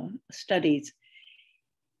studies,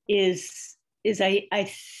 is I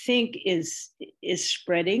think is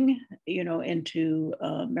spreading, into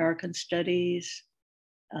American studies.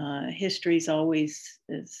 History is always,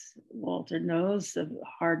 as Walter knows, a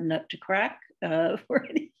hard nut to crack. for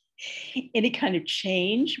any kind of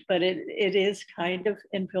change, but it is kind of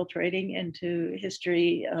infiltrating into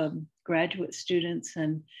history graduate students.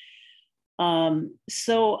 And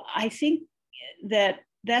so I think that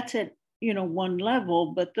that's at, one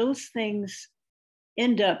level, but those things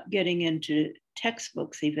end up getting into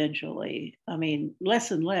textbooks eventually. I mean,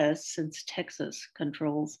 less and less, since Texas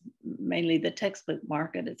controls mainly the textbook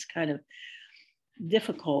market. It's kind of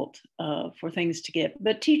difficult for things to get,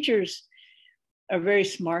 but teachers are very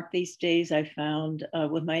smart these days. I found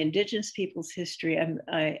with my Indigenous Peoples History,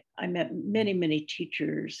 I met many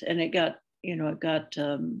teachers, and it got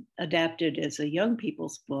adapted as a young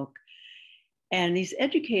people's book. And these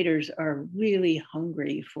educators are really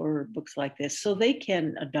hungry for books like this, so they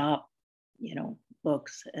can adopt,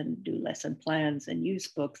 books and do lesson plans and use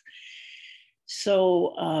books.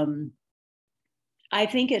 So I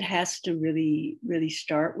think it has to really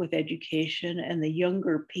start with education, and the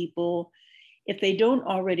younger people, if they don't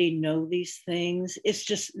already know these things, it's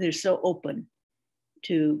just, they're so open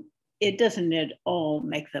to, it doesn't at all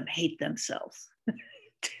make them hate themselves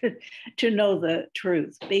to know the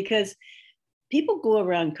truth, because people go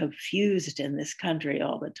around confused in this country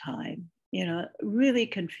all the time, really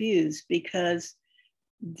confused because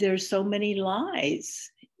there's so many lies,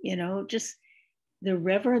 just the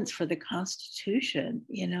reverence for the Constitution,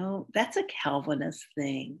 that's a Calvinist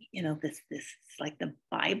thing, this it's like the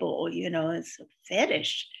Bible, it's a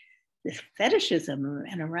fetish, this fetishism.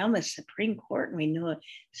 And around the Supreme Court, and we know the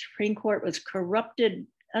Supreme Court was corrupted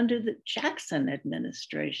under the Jackson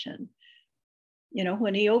administration,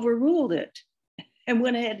 when he overruled it and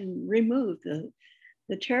went ahead and removed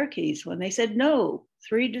the Cherokees when they said no,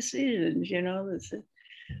 3 decisions,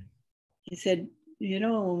 he said,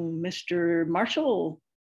 Mr. Marshall,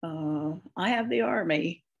 I have the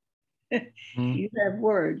army, you have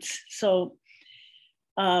words. So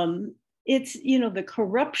it's, the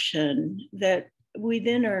corruption that we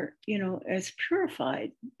then are, as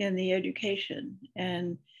purified in the education.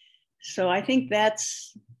 And so I think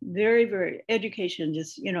that's very, education,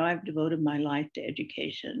 just, I've devoted my life to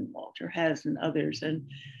education, Walter has, and others. And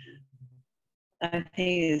I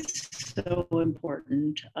think it's so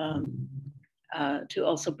important to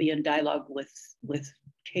also be in dialogue with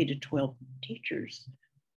K-12 teachers.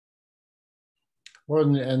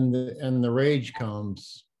 Well, and the rage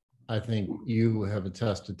comes, I think you have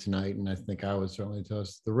attested tonight, and I think I would certainly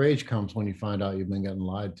attest, the rage comes when you find out you've been getting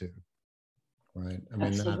lied to, right? I mean,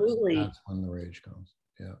 absolutely. That's when the rage comes.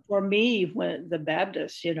 Yeah. For me, when the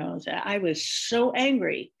Baptists, I was so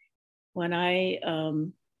angry when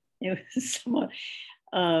someone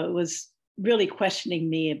was really questioning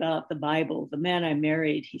me about the Bible. The man I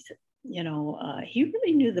married, he said, he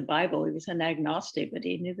really knew the Bible. He was an agnostic, but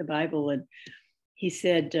he knew the Bible. And he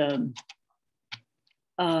said,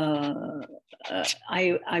 I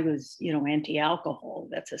was, anti-alcohol.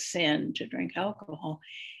 That's a sin to drink alcohol.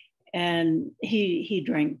 And he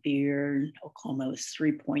drank beer. In Oklahoma, it was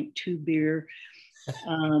 3.2 beer.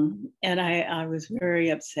 And I was very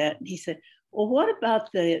upset. And he said, well, what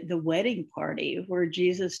about the wedding party where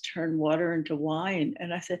Jesus turned water into wine?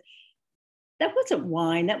 And I said, that wasn't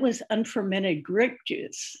wine, that was unfermented grape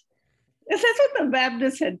juice. That's what the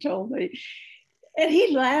Baptist had told me. And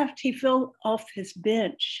he laughed. He fell off his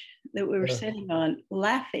bench that we were sitting on,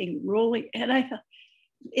 laughing, rolling. And I thought,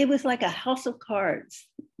 it was like a house of cards.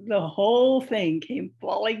 The whole thing came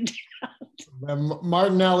falling down.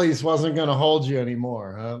 Martinelli's wasn't going to hold you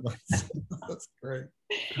anymore, huh? That's great.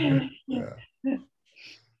 Yeah.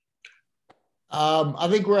 I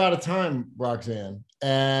think we're out of time, Roxanne,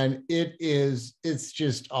 and it's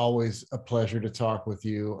just always a pleasure to talk with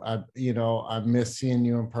you. I miss seeing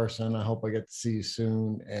you in person. I hope I get to see you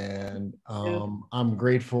soon, and I'm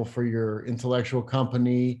grateful for your intellectual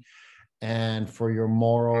company and for your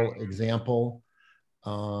moral example.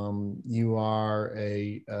 You are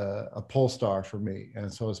a pole star for me,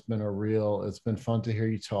 and so it's been fun to hear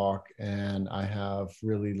you talk, and I have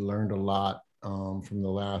really learned a lot from the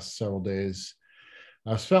last several days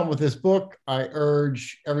I've spent with this book. I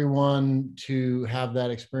urge everyone to have that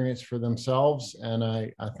experience for themselves, and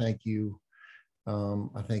I thank you.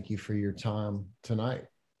 I thank you for your time tonight.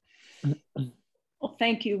 Well,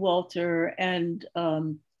 thank you, Walter, and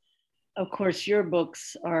of course, your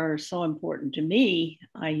books are so important to me.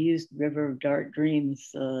 I used River of Dark Dreams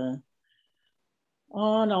on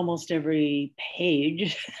almost every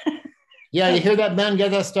page. Yeah, you hear that, Ben? Get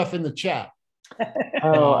that stuff in the chat.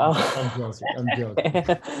 I'm joking.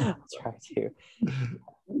 I'll try to.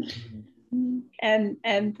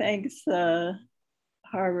 And thanks,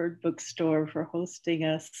 Harvard Bookstore, for hosting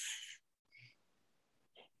us.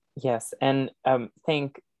 Yes, and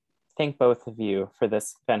thank thank both of you for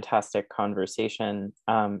this fantastic conversation.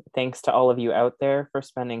 Thanks to all of you out there for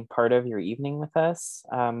spending part of your evening with us.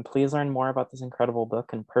 Please learn more about this incredible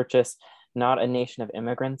book and purchase Not a Nation of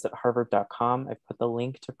Immigrants at harvard.com. I've put the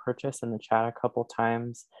link to purchase in the chat a couple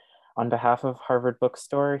times. On behalf of Harvard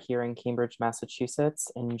Bookstore here in Cambridge, Massachusetts,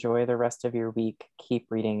 enjoy the rest of your week. Keep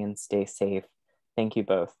reading and stay safe. Thank you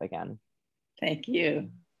both again. Thank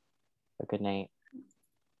you. A good night.